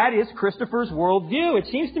 but that is Christopher's worldview. It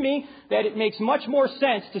seems to me that it makes much more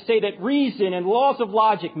sense to say that reason and laws of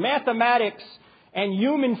logic, mathematics, and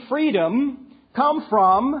human freedom come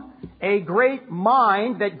from a great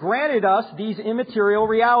mind that granted us these immaterial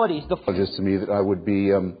realities. Just to me that I would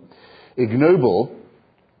be ignoble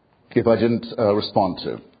if I didn't respond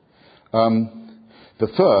to. The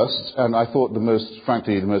first, and I thought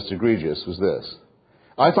frankly the most egregious, was this.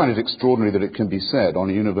 I find it extraordinary that it can be said on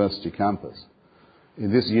a university campus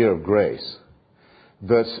in this year of grace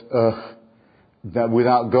that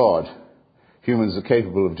without God, humans are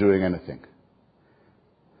capable of doing anything.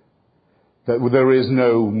 That there is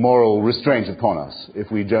no moral restraint upon us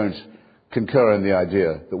if we don't concur in the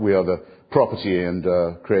idea that we are the property and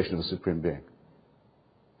creation of a supreme being.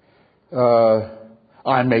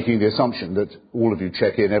 I'm making the assumption that all of you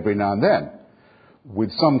check in every now and then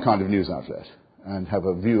with some kind of news outlet and have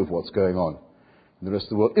a view of what's going on in the rest of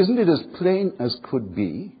the world. Isn't it as plain as could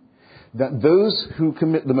be that those who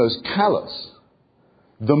commit the most callous,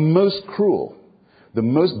 the most cruel, the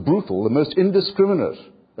most brutal, the most indiscriminate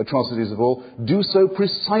atrocities of all do so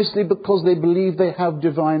precisely because they believe they have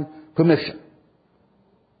divine permission?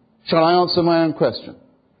 Shall I answer my own question?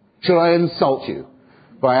 Shall I insult you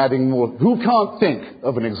by adding more? Who can't think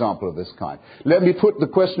of an example of this kind? Let me put the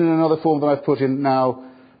question in another form that I've put in now.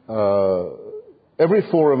 Every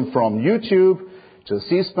forum from YouTube to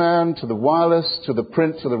C-SPAN, to the wireless, to the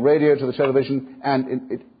print, to the radio, to the television,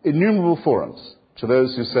 and innumerable forums to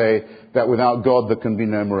those who say that without God there can be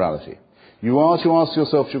no morality. You are to ask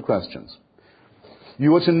yourself two questions.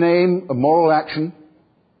 You are to name a moral action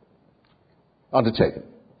undertaken,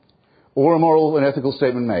 or a moral and ethical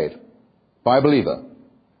statement made by a believer.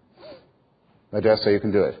 I dare say you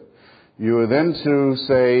can do it. You are then to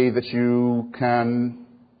say that you can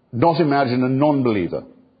not imagine a non-believer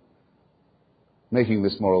making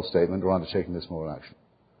this moral statement or undertaking this moral action.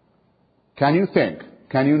 Can you think?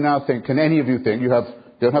 Can you now think? Can any of you think?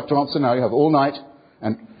 Don't have to answer now. You have all night,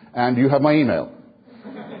 and you have my email.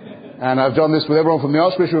 And I've done this with everyone from the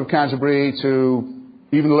Archbishop of Canterbury to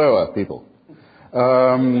even lower people.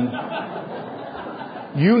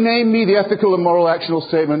 You name me the ethical and moral actional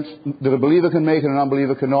statement that a believer can make and an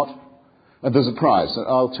unbeliever cannot, and there's a prize.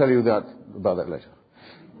 I'll tell you about that later.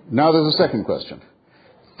 Now there's a second question.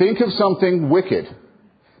 Think of something wicked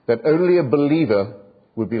that only a believer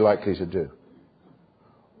would be likely to do.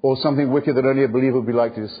 Or something wicked that only a believer would be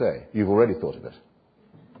likely to say. You've already thought of it.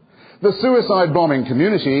 The suicide bombing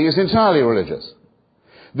community is entirely religious.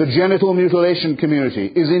 The genital mutilation community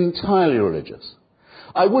is entirely religious.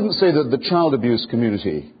 I wouldn't say that the child abuse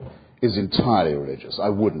community is entirely religious. I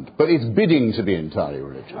wouldn't. But it's bidding to be entirely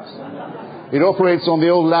religious. It operates on the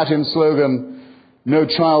old Latin slogan, "No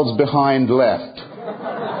child's behind left."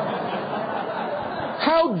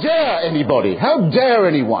 How dare anybody, how dare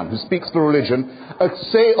anyone who speaks for religion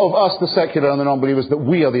say of us, the secular and the non-believers, that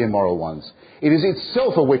we are the immoral ones? It is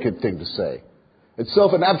itself a wicked thing to say.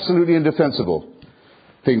 Itself an absolutely indefensible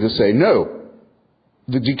thing to say. No.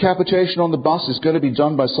 The decapitation on the bus is going to be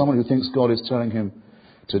done by someone who thinks God is telling him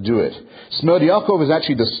to do it. Smerdyakov is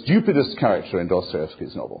actually the stupidest character in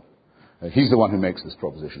Dostoevsky's novel. He's the one who makes this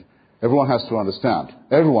proposition. Everyone has to understand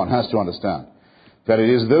that it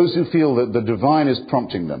is those who feel that the divine is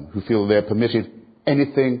prompting them, who feel they're permitted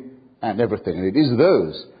anything and everything. And it is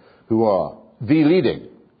those who are the leading,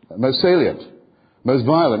 most salient, most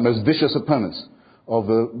violent, most vicious opponents of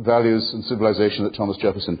the values and civilization that Thomas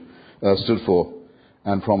Jefferson stood for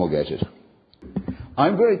and promulgated.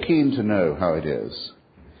 I'm very keen to know how it is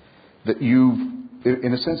that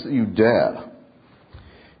in a sense that you dare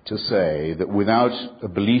to say that without a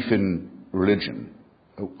belief in religion,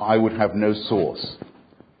 I would have no source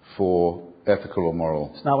for ethical or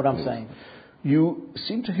moral. It's not what I'm saying. You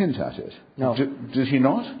seem to hint at it. No. Does he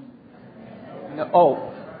not? No.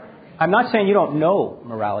 Oh, I'm not saying you don't know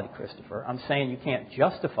morality, Christopher. I'm saying you can't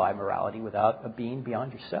justify morality without a being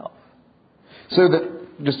beyond yourself. So that,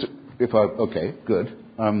 okay, good.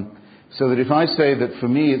 So that if I say that for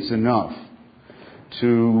me it's enough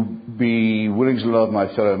to be willing to love my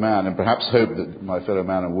fellow man and perhaps hope that my fellow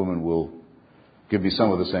man and woman will give me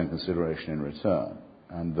some of the same consideration in return.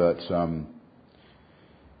 And that,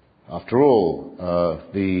 after all,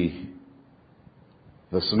 the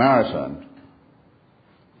Samaritan,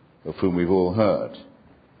 of whom we've all heard,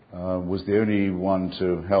 was the only one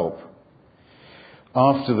to help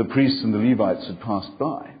after the priests and the Levites had passed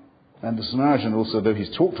by. And the Samaritan also, though he's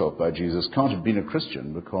talked of by Jesus, can't have been a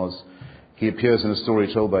Christian because he appears in a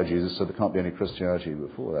story told by Jesus, so there can't be any Christianity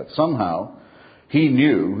before that. Somehow, he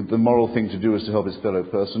knew the moral thing to do is to help his fellow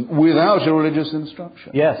person without a religious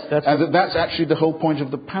instruction. Yes, that's actually the whole point of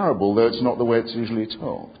the parable, though it's not the way it's usually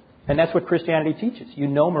told. And that's what Christianity teaches. You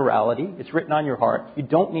know morality. It's written on your heart. You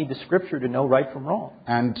don't need the Scripture to know right from wrong.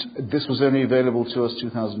 And this was only available to us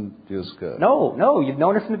 2,000 years ago. No. You've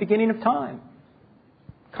known it from the beginning of time.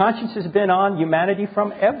 Conscience has been on humanity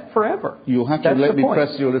from forever. You'll have to let me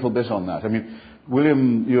press you a little bit on that. I mean,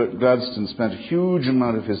 William Ewart Gladstone spent a huge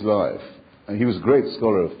amount of his life, and he was a great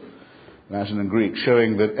scholar of Latin and Greek,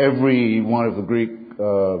 showing that every one of the Greek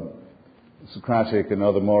Socratic and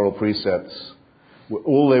other moral precepts,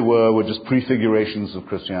 all they were just prefigurations of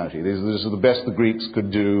Christianity. These are the best the Greeks could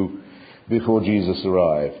do before Jesus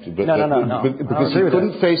arrived. No. Because he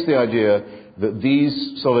couldn't face the idea that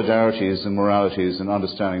these solidarities and moralities and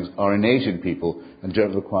understandings are innate in people and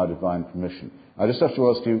don't require divine permission. I just have to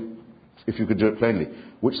ask you, if you could do it plainly,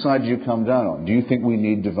 which side do you come down on? Do you think we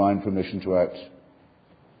need divine permission to act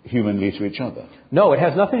humanly to each other? No, it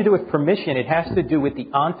has nothing to do with permission. It has to do with the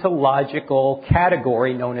ontological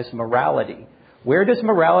category known as morality. Where does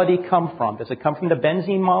morality come from? Does it come from the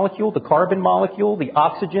benzene molecule, the carbon molecule, the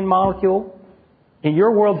oxygen molecule? In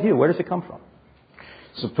your worldview, where does it come from?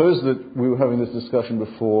 Suppose that we were having this discussion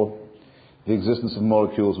before the existence of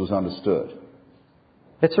molecules was understood.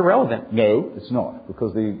 It's irrelevant. No, it's not,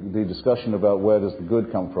 because the discussion about where does the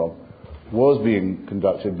good come from was being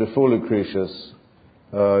conducted before Lucretius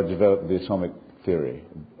developed the atomic theory,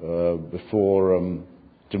 before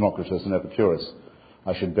Democritus and Epicurus,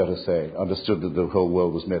 I should better say, understood that the whole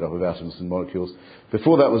world was made up of atoms and molecules.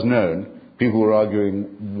 Before that was known, people were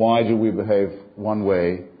arguing, why do we behave one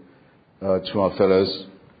way to our fellows,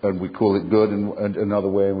 and we call it good, and another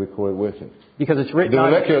way, and we call it wicked? Because it's written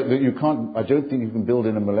on... I don't think you can build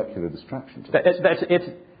in a molecular distraction to that.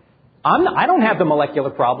 I don't have the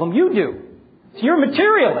molecular problem. You do. So you're a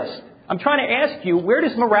materialist. I'm trying to ask you, where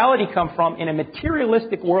does morality come from in a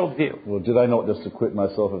materialistic worldview? Well, did I not just acquit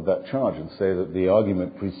myself of that charge and say that the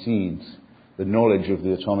argument precedes the knowledge of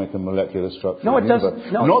the atomic and molecular structure? No, it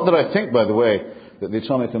doesn't. No. Not that I think, by the way, that the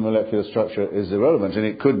atomic and molecular structure is irrelevant, and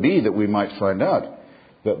it could be that we might find out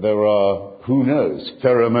that there are, who knows,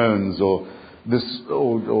 pheromones or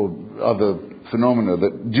other phenomena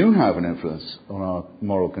that do have an influence on our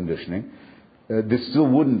moral conditioning. This still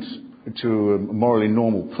wouldn't, to a morally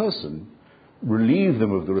normal person, relieve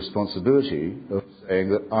them of the responsibility of saying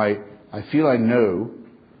that I feel I know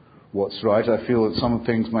what's right. I feel that some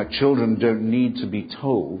things my children don't need to be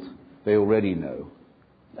told. They already know.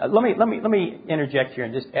 Let me interject here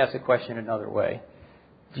and just ask a question another way.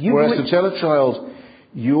 Whereas to tell a child,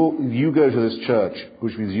 you go to this church,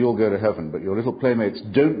 which means you'll go to heaven, but your little playmates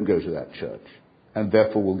don't go to that church, and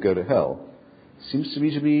therefore will go to hell, seems to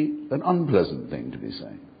me to be an unpleasant thing to be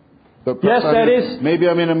saying. But yes, that is. Maybe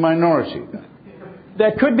I'm in a minority.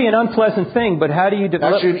 That could be an unpleasant thing, but how do you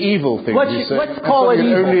develop... Actually, an evil thing. Let's call it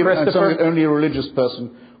evil, Christopher. And something only a religious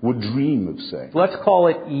person would dream of saying. Let's call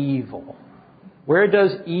it evil. Where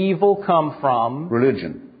does evil come from?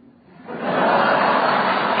 Religion.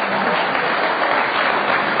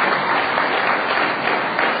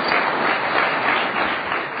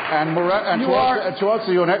 And to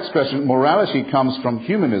answer your next question, morality comes from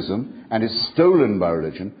humanism and is stolen by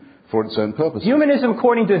religion for its own purposes. Humanism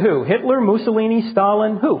according to who? Hitler, Mussolini,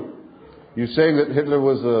 Stalin, who? You're saying that Hitler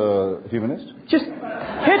was a humanist? Just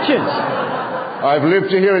Hitchens. I've lived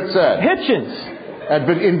to hear it said.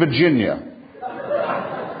 Hitchens. In Virginia.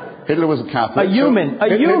 Hitler was a Catholic.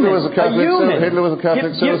 Hitler was a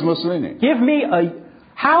Catholic, so was Mussolini. Give me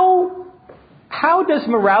How does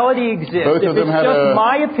morality exist if it's just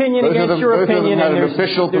my opinion against your opinion and there's an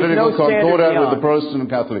official political no concordat with the Protestant and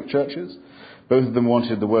Catholic churches? Both of them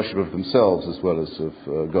wanted the worship of themselves as well as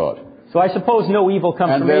of God. So I suppose no evil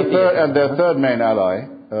comes from atheism. And their third main ally,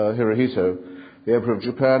 Hirohito, the Emperor of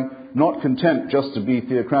Japan, not content just to be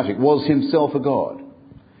theocratic, was himself a god.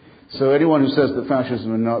 So anyone who says that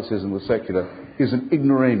fascism and Nazism was secular is an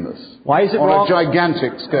ignoramus. Why is it on a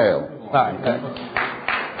gigantic scale. All right.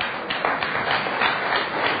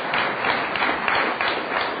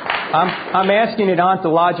 I'm asking an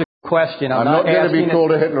ontological question. I'm not going to be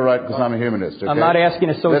called a Hitlerite because I'm a humanist. Okay? I'm not asking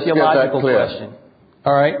a sociological question.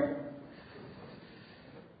 All right.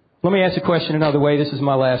 Let me ask the question another way. This is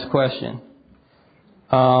my last question.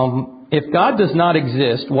 If God does not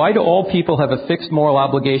exist, why do all people have a fixed moral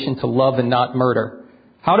obligation to love and not murder?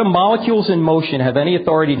 How do molecules in motion have any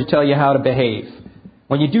authority to tell you how to behave?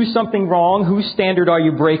 When you do something wrong, whose standard are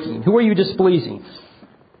you breaking? Who are you displeasing?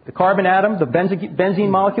 The carbon atom, the benzene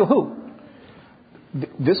molecule, who?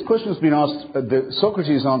 This question has been asked,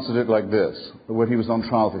 Socrates answered it like this, when he was on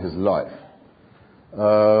trial for his life.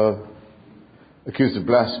 Accused of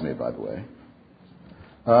blasphemy, by the way.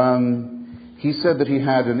 He said that he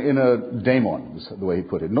had an inner daemon, is the way he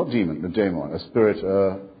put it. Not demon, a daemon, a spirit,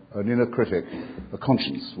 an inner critic, a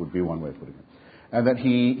conscience would be one way of putting it. And that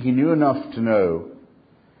he knew enough to know,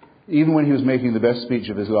 even when he was making the best speech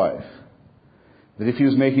of his life, that if he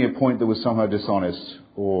was making a point that was somehow dishonest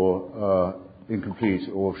or incomplete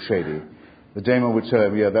or shady, the daemon would tell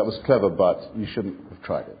him, yeah, that was clever, but you shouldn't have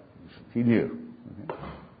tried it. He knew. Okay?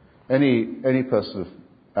 Any person of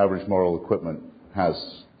average moral equipment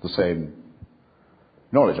has the same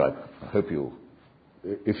knowledge. I hope you'll.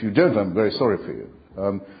 If you don't, I'm very sorry for you.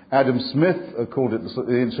 Adam Smith called it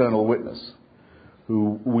the internal witness,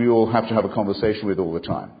 who we all have to have a conversation with all the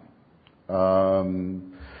time.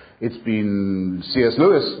 It's been C.S.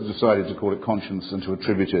 Lewis decided to call it conscience and to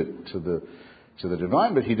attribute it to the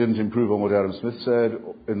divine, but he didn't improve on what Adam Smith said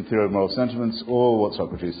in Theory of Moral Sentiments or what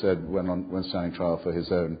Socrates said when standing trial for his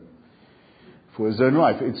own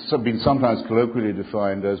life. It's been sometimes colloquially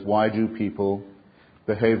defined as, why do people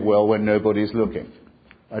behave well when nobody's looking?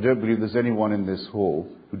 I don't believe there's anyone in this hall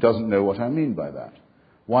who doesn't know what I mean by that.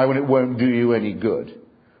 Why, when it won't do you any good,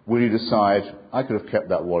 will you decide, I could have kept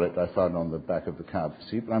that wallet I found on the back of the cab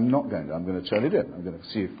seat, but I'm not going to. I'm going to turn it in. I'm going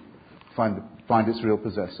to find its real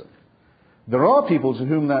possessor. There are people to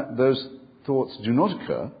whom those thoughts do not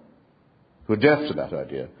occur, who are deaf to that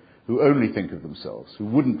idea, who only think of themselves, who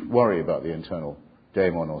wouldn't worry about the internal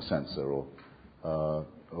daemon or censor or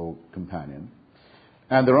companion.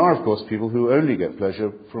 And there are, of course, people who only get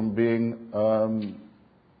pleasure from being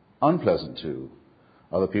unpleasant to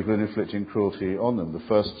other people and inflicting cruelty on them. The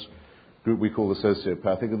first group we call the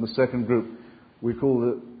sociopathic, and the second group we call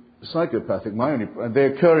the psychopathic. And they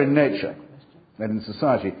occur in nature and in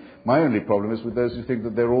society. My only problem is with those who think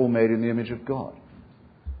that they're all made in the image of God.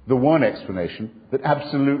 The one explanation that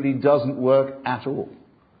absolutely doesn't work at all,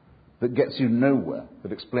 that gets you nowhere,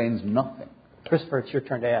 that explains nothing. Christopher, it's your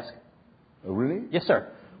turn to ask. Oh, really? Yes, sir.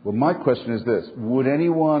 Well, my question is this. Would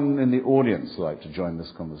anyone in the audience like to join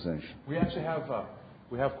this conversation? We actually have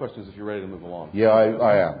questions if you're ready to move along. Yeah,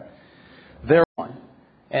 I am. There one.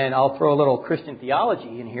 And I'll throw a little Christian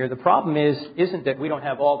theology in here. The problem isn't that we don't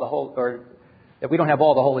have all the Holy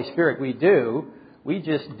Spirit. We do. We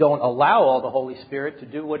just don't allow all the Holy Spirit to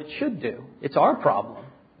do what it should do. It's our problem.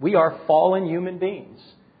 We are fallen human beings.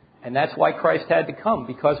 And that's why Christ had to come,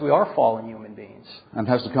 because we are fallen human beings. And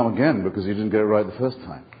has to come again because he didn't get it right the first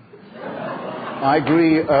time. I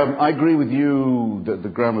agree with you that the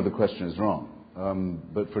grammar of the question is wrong,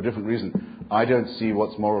 but for a different reason. I don't see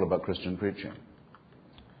what's moral about Christian preaching.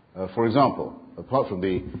 For example, apart from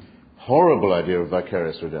the horrible idea of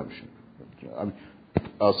vicarious redemption,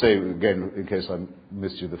 I'll say again, in case I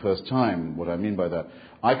missed you the first time, what I mean by that.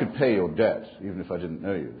 I could pay your debt, even if I didn't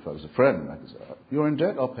know you. If I was a friend, I could say, you're in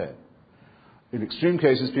debt, I'll pay it. In extreme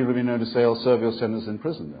cases, people have been known to say, I'll serve your sentence in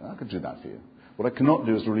prison. I could do that for you. What I cannot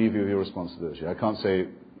do is relieve you of your responsibility. I can't say,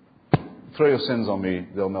 throw your sins on me,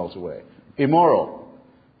 they'll melt away. Immoral.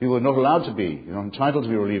 People are not allowed to be. You're not entitled to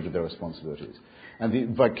be relieved of their responsibilities. And the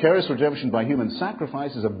vicarious redemption by human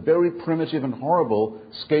sacrifice is a very primitive and horrible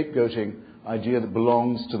scapegoating idea that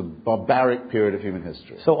belongs to the barbaric period of human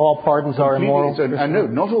history. So all pardons are immoral? No,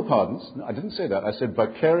 not all pardons. No, I didn't say that. I said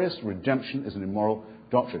vicarious redemption is an immoral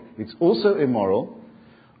doctrine. It's also immoral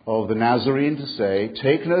of the Nazarene to say,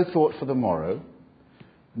 take no thought for the morrow,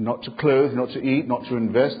 not to clothe, not to eat, not to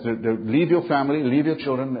invest, leave your family, leave your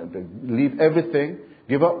children, leave everything,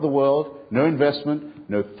 give up the world, no investment,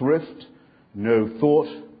 no thrift, no thought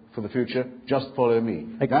for the future, just follow me.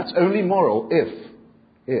 That's only moral if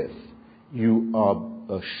you are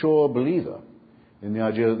a sure believer in the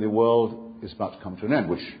idea that the world is about to come to an end,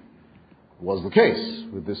 which was the case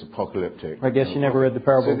with this apocalyptic. I guess you never read the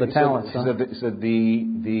parable of the talents. He said the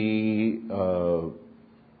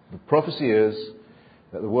prophecy is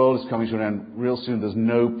that the world is coming to an end real soon. There's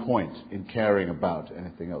no point in caring about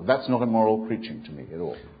anything else. That's not immoral preaching to me at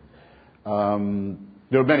all.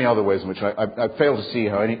 There are many other ways in which I fail to see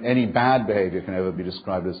how any bad behavior can ever be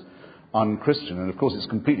described as un-Christian. And of course it's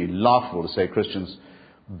completely laughable to say Christians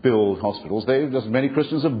build hospitals. As many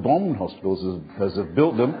Christians have bombed hospitals as have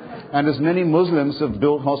built them, and as many Muslims have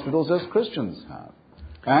built hospitals as Christians have,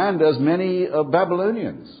 and as many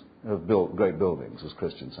Babylonians have built great buildings as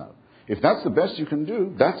Christians have. If that's the best you can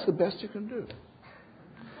do, that's the best you can do.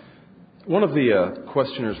 One of the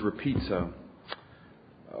questioners repeats a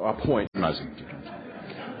point.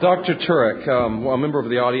 Dr. Turek, a member of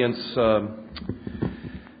the audience,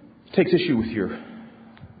 takes issue with your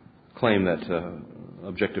claim that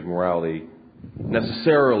objective morality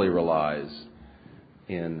necessarily relies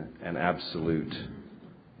in an absolute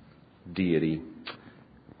deity,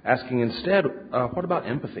 asking instead, what about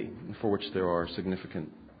empathy, for which there are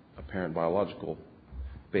significant apparent biological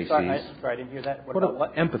bases? Sorry, I didn't hear that. What about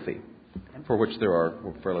what? Empathy, for which there are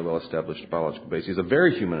fairly well-established biological bases, a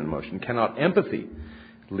very human emotion. Cannot empathy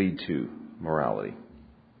lead to morality?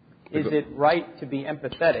 Is it right to be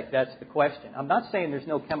empathetic? That's the question. I'm not saying there's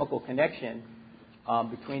no chemical connection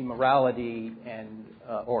between morality and,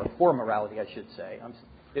 or for morality, I should say.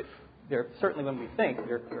 Certainly when we think,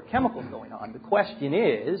 there are chemicals going on. The question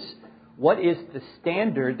is, what is the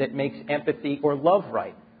standard that makes empathy or love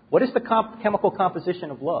right? What is the chemical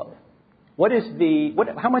composition of love?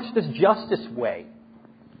 How much does justice weigh?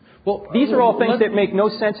 Well, these are all things that make no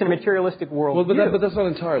sense in a materialistic world. Well, but that's not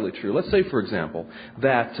entirely true. Let's say, for example,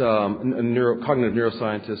 that cognitive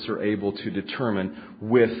neuroscientists are able to determine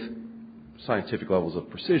with scientific levels of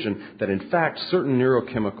precision that, in fact, certain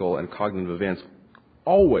neurochemical and cognitive events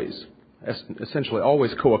essentially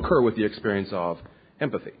always co-occur with the experience of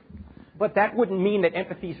empathy. But that wouldn't mean that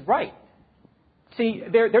empathy's right. See,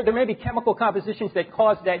 there may be chemical compositions that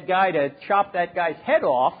cause that guy to chop that guy's head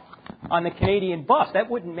off on the Canadian bus. That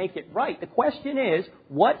wouldn't make it right. The question is,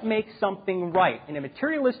 what makes something right? In a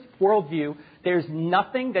materialistic worldview, there's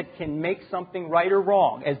nothing that can make something right or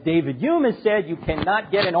wrong. As David Hume has said, you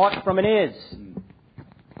cannot get an ought from an is.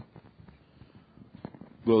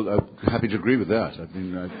 Well, I'm happy to agree with that. I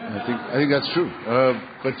mean, I think that's true.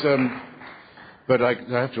 But I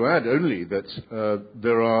have to add only that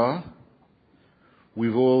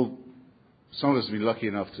some of us have been lucky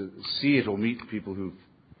enough to see it or meet people who've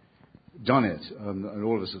done it, and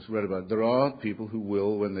all of us have read about it. There are people who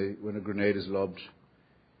will, when a grenade is lobbed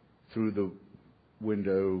through the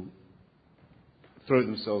window, throw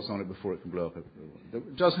themselves on it before it can blow up.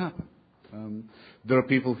 It does happen. There are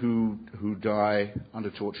people who die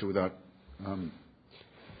under torture without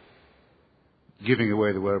giving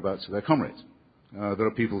away the whereabouts of their comrades. There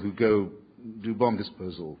are people who go do bomb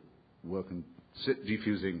disposal work and sit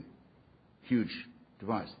defusing huge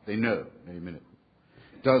device. They know any minute.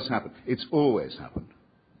 It does happen. It's always happened.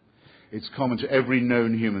 It's common to every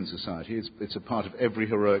known human society. It's a part of every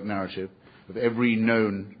heroic narrative of every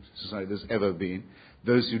known society there's ever been.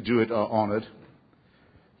 Those who do it are honored.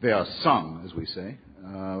 They are sung, as we say,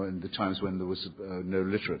 in the times when there was no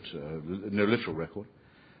literal record.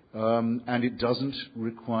 And it doesn't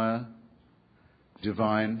require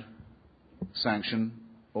divine sanction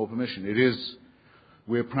or permission.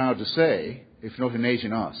 We're proud to say, if not innate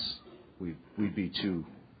in us, we'd be too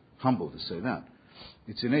humble to say that.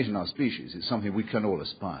 It's innate in our species. It's something we can all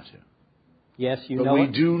aspire to. Yes, but we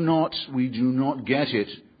do not get it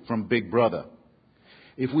from Big Brother.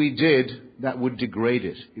 If we did, that would degrade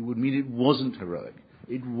it. It would mean it wasn't heroic.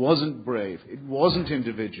 It wasn't brave. It wasn't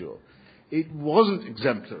individual. It wasn't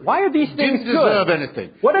exemplary. Why are these things good? It didn't deserve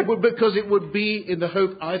anything. Because it would be in the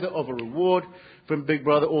hope either of a reward from Big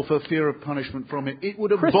Brother or for fear of punishment from it. It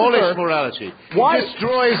would abolish morality. It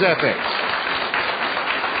destroys ethics.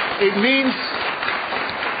 It means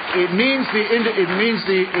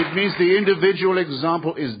the individual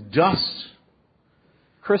example is dust.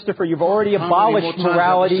 Christopher, you've already abolished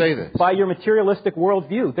morality by your materialistic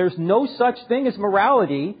worldview. There's no such thing as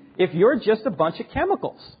morality if you're just a bunch of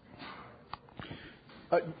chemicals.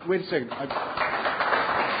 Wait a second.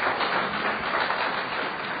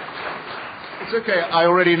 It's okay. I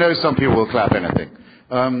already know some people will clap anything.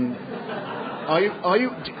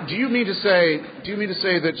 Do you mean to say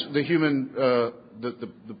that the human,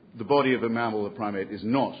 the body of a mammal, a primate, is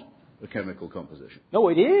not a chemical composition? No,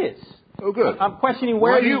 it is. Oh, good. I'm questioning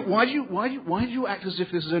why do you act as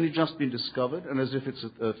if this has only just been discovered and as if it's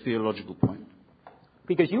a theological point?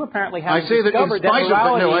 Because you apparently haven't discovered that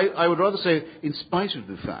morality... I would rather say, in spite of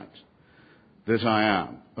the fact that I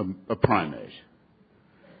am a primate,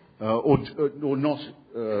 or not,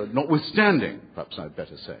 notwithstanding, perhaps I'd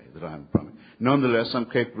better say that I am a primate, nonetheless I'm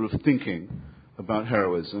capable of thinking about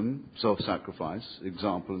heroism, self-sacrifice,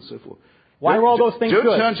 example, and so forth. Why are all those things good?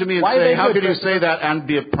 Don't turn to me and say, how can you say that and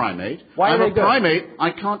be a primate? I'm a primate. I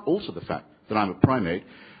can't alter the fact that I'm a primate.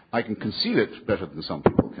 I can conceal it better than some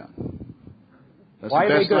people can. That's the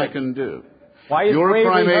best I can do. You're a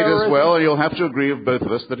primate as well, and you'll have to agree with both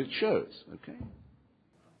of us that it shows. Okay.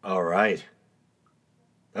 All right.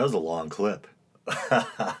 That was a long clip.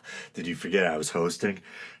 Did you forget I was hosting?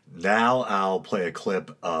 Now I'll play a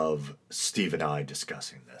clip of Steve and I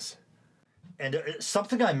discussing this. And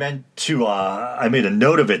something I meant to, I made a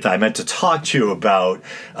note of it that I meant to talk to you about,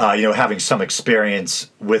 having some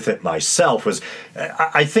experience with it myself was,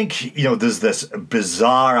 I think, there's this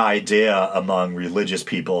bizarre idea among religious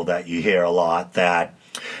people that you hear a lot that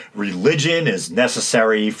religion is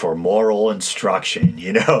necessary for moral instruction,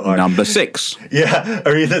 Or, Number 6. Yeah,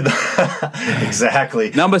 or either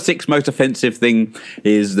exactly. Number 6 most offensive thing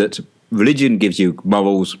is that religion gives you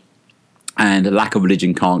morals, and a lack of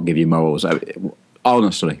religion can't give you morals.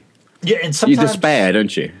 Honestly. Yeah, and sometimes you despair,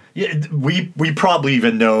 don't you? Yeah, we probably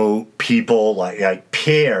even know people like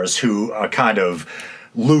peers who are kind of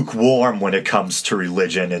lukewarm when it comes to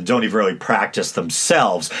religion and don't even really practice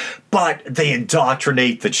themselves, but they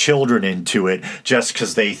indoctrinate the children into it just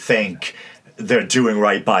because they think they're doing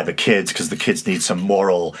right by the kids because the kids need some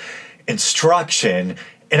moral instruction.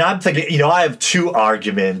 And I'm thinking, I have 2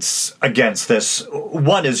 arguments against this.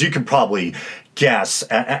 One is you can probably guess,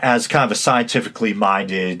 as kind of a scientifically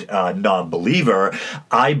minded non-believer,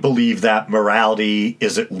 I believe that morality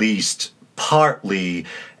is at least partly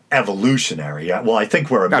evolutionary. Well, I think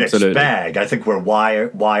we're a mixed bag. I think we're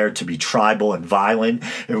wired to be tribal and violent,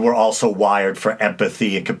 and we're also wired for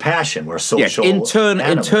empathy and compassion. We're social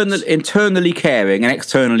internally caring and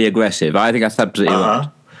externally aggressive. I think that's absolutely right.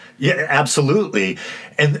 Yeah, absolutely.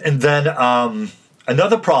 And then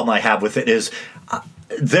another problem I have with it is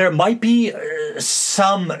there might be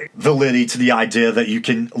some validity to the idea that you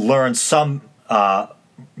can learn some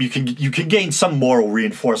you can gain some moral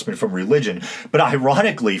reinforcement from religion. But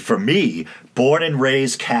ironically, for me, born and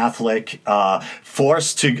raised Catholic,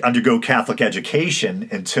 forced to undergo Catholic education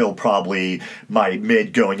until probably my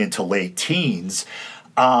mid going into late teens,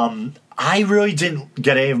 I really didn't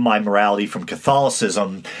get any of my morality from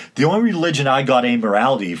Catholicism. The only religion I got any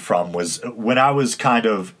morality from was when I was kind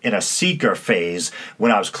of in a seeker phase,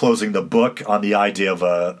 when I was closing the book on the idea of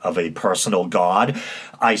a personal God.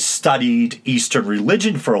 I studied Eastern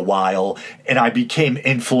religion for a while, and I became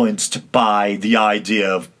influenced by the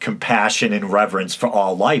idea of compassion and reverence for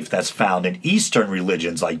all life that's found in Eastern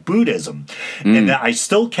religions like Buddhism. And I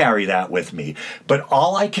still carry that with me. But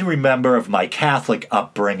all I can remember of my Catholic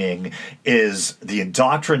upbringing is the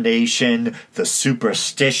indoctrination, the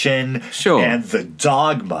superstition, and the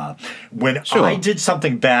dogma. When I did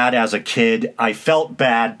something bad as a kid, I felt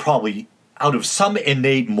bad probably out of some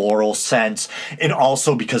innate moral sense, and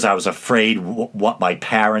also because I was afraid what my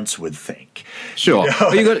parents would think. Sure.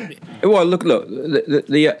 Well, look.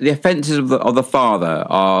 The offences of the father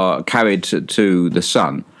are carried to the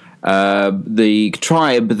son. The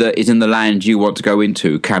tribe that is in the land you want to go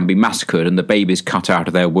into can be massacred and the babies cut out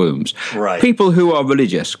of their wombs. Right. People who are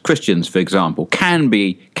religious, Christians, for example, can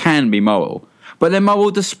be moral, but they're moral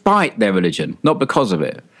despite their religion, not because of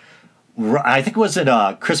it. I think it was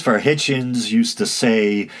Christopher Hitchens used to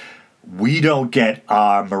say, we don't get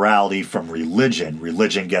our morality from religion.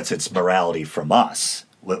 Religion gets its morality from us,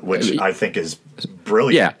 which I think is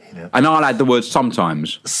brilliant. Yeah, and I'll add the word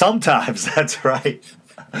sometimes. Sometimes, that's right.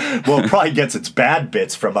 Well, it probably gets its bad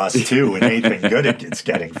bits from us, too, and anything good it's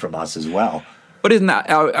getting from us as well. But isn't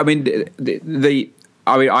that, I mean,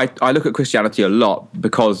 I look at Christianity a lot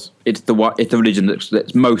because it's the religion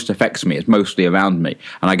that most affects me. It's mostly around me,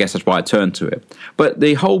 and I guess that's why I turn to it. But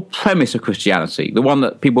the whole premise of Christianity, the one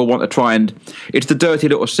that people want to try and, it's the dirty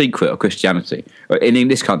little secret of Christianity, in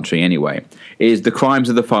this country anyway, is the crimes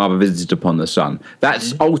of the father visited upon the son.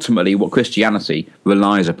 That's ultimately what Christianity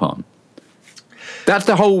relies upon. That's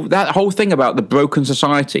that whole thing about the broken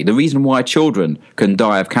society. The reason why children can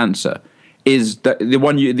die of cancer is that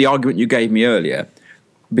the argument you gave me earlier,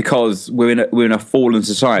 because we're in a fallen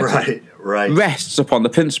society, right, rests upon the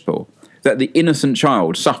principle that the innocent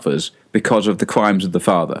child suffers because of the crimes of the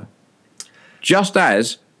father. Just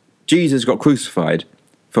as Jesus got crucified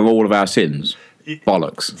for all of our sins.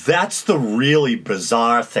 Bollocks. That's the really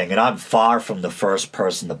bizarre thing, and I'm far from the first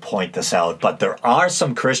person to point this out, but there are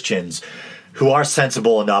some Christians who are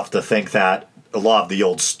sensible enough to think that a lot of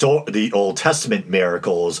the Old Testament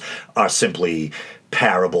miracles are simply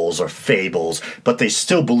parables or fables, but they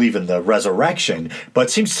still believe in the resurrection. But it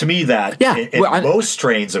seems to me that in most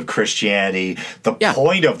strains of Christianity, the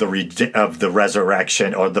point of the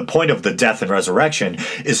resurrection, or the point of the death and resurrection,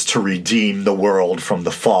 is to redeem the world from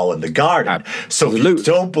the fall in the garden. So if you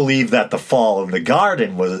don't believe that the fall in the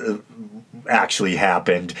garden was actually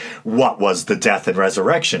happened, what was the death and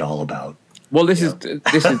resurrection all about? Well, this is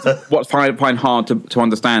what I find hard to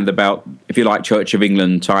understand about, if you like, Church of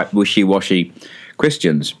England type wishy-washy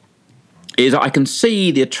Christians, is I can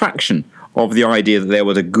see the attraction of the idea that there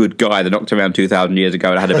was a good guy that knocked around 2,000 years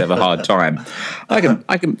ago and had a bit of a hard time. I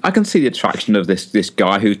can see the attraction of this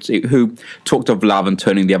guy who talked of love and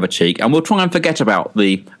turning the other cheek, and we'll try and forget about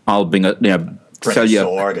the I'll bring a sell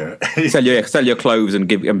your clothes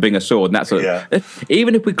and bring a sword and that sort of.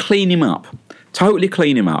 Even if we clean him up, totally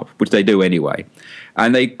clean him up, which they do anyway,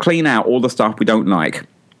 and they clean out all the stuff we don't like,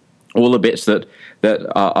 all the bits that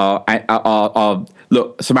are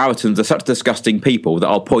look, Samaritans are such disgusting people that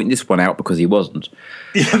I'll point this one out because he wasn't.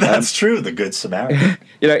 Yeah, that's true, the Good Samaritan.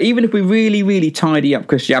 Even if we really, really tidy up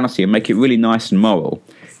Christianity and make it really nice and moral,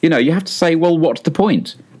 you have to say, well, what's the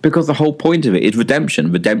point? Because the whole point of it is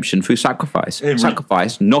redemption through sacrifice.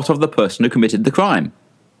 Sacrifice not of the person who committed the crime.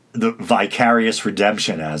 The vicarious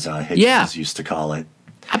redemption, as Hitchens used to call it.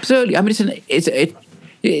 Absolutely. I mean,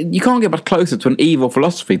 you can't get much closer to an evil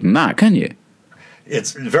philosophy than that, can you?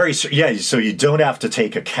 It's very, so you don't have to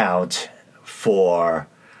take account for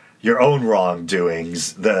your own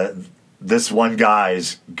wrongdoings. This one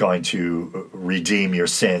guy's going to redeem your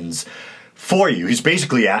sins for you. He's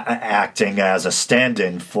basically acting as a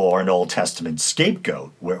stand-in for an Old Testament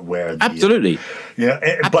scapegoat. Where Absolutely.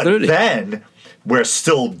 But then we're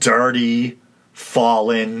still dirty,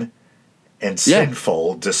 fallen, and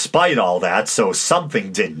sinful despite all that, so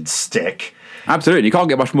something didn't stick. Absolutely. You can't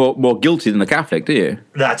get much more guilty than the Catholic, do you?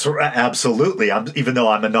 That's absolutely. Even though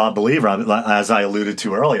I'm a non-believer, as I alluded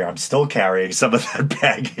to earlier, I'm still carrying some of that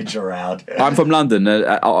baggage around. I'm from London.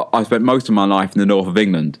 I spent most of my life in the north of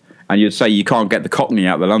England, and you'd say you can't get the Cockney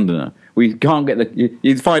out of the Londoner. We can't get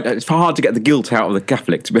you find it's hard to get the guilt out of the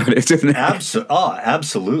Catholic, to be honest, isn't it?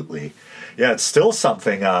 Absolutely. Yeah, it's still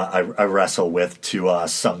something I wrestle with to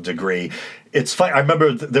some degree. It's funny. I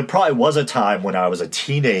remember there probably was a time when I was a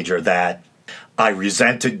teenager that I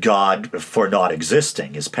resented God for not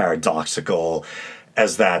existing, as paradoxical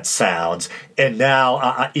as that sounds. And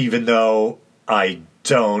now, even though I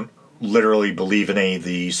don't literally believe in any of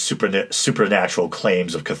the supernatural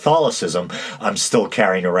claims of Catholicism, I'm still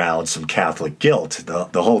carrying around some Catholic guilt.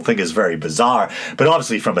 The whole thing is very bizarre. But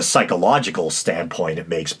obviously, from a psychological standpoint, it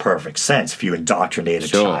makes perfect sense if you indoctrinate a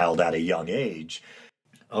child at a young age.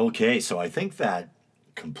 Okay, so I think that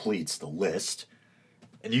completes the list.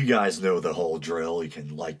 And you guys know the whole drill. You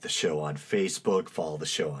can like the show on Facebook, follow the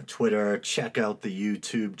show on Twitter, check out the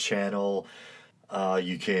YouTube channel.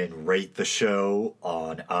 You can rate the show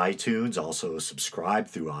on iTunes, also subscribe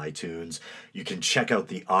through iTunes. You can check out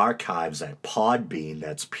the archives at Podbean.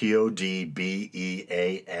 That's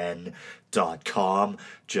podbean.com.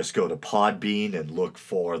 Just go to Podbean and look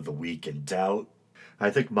for The Week in Doubt.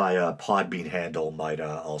 I think my Podbean handle might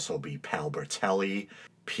also be Palbertelli.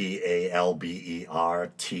 Palbertelli.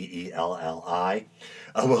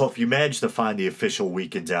 Well, if you manage to find the official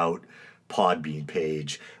Week in Doubt Podbean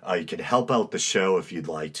page, you can help out the show if you'd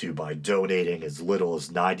like to by donating as little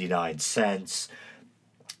as 99 cents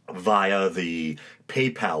via the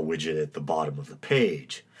PayPal widget at the bottom of the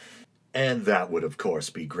page. And that would, of course,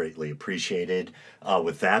 be greatly appreciated.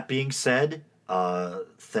 With that being said,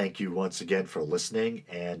 thank you once again for listening,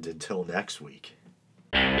 and until next week.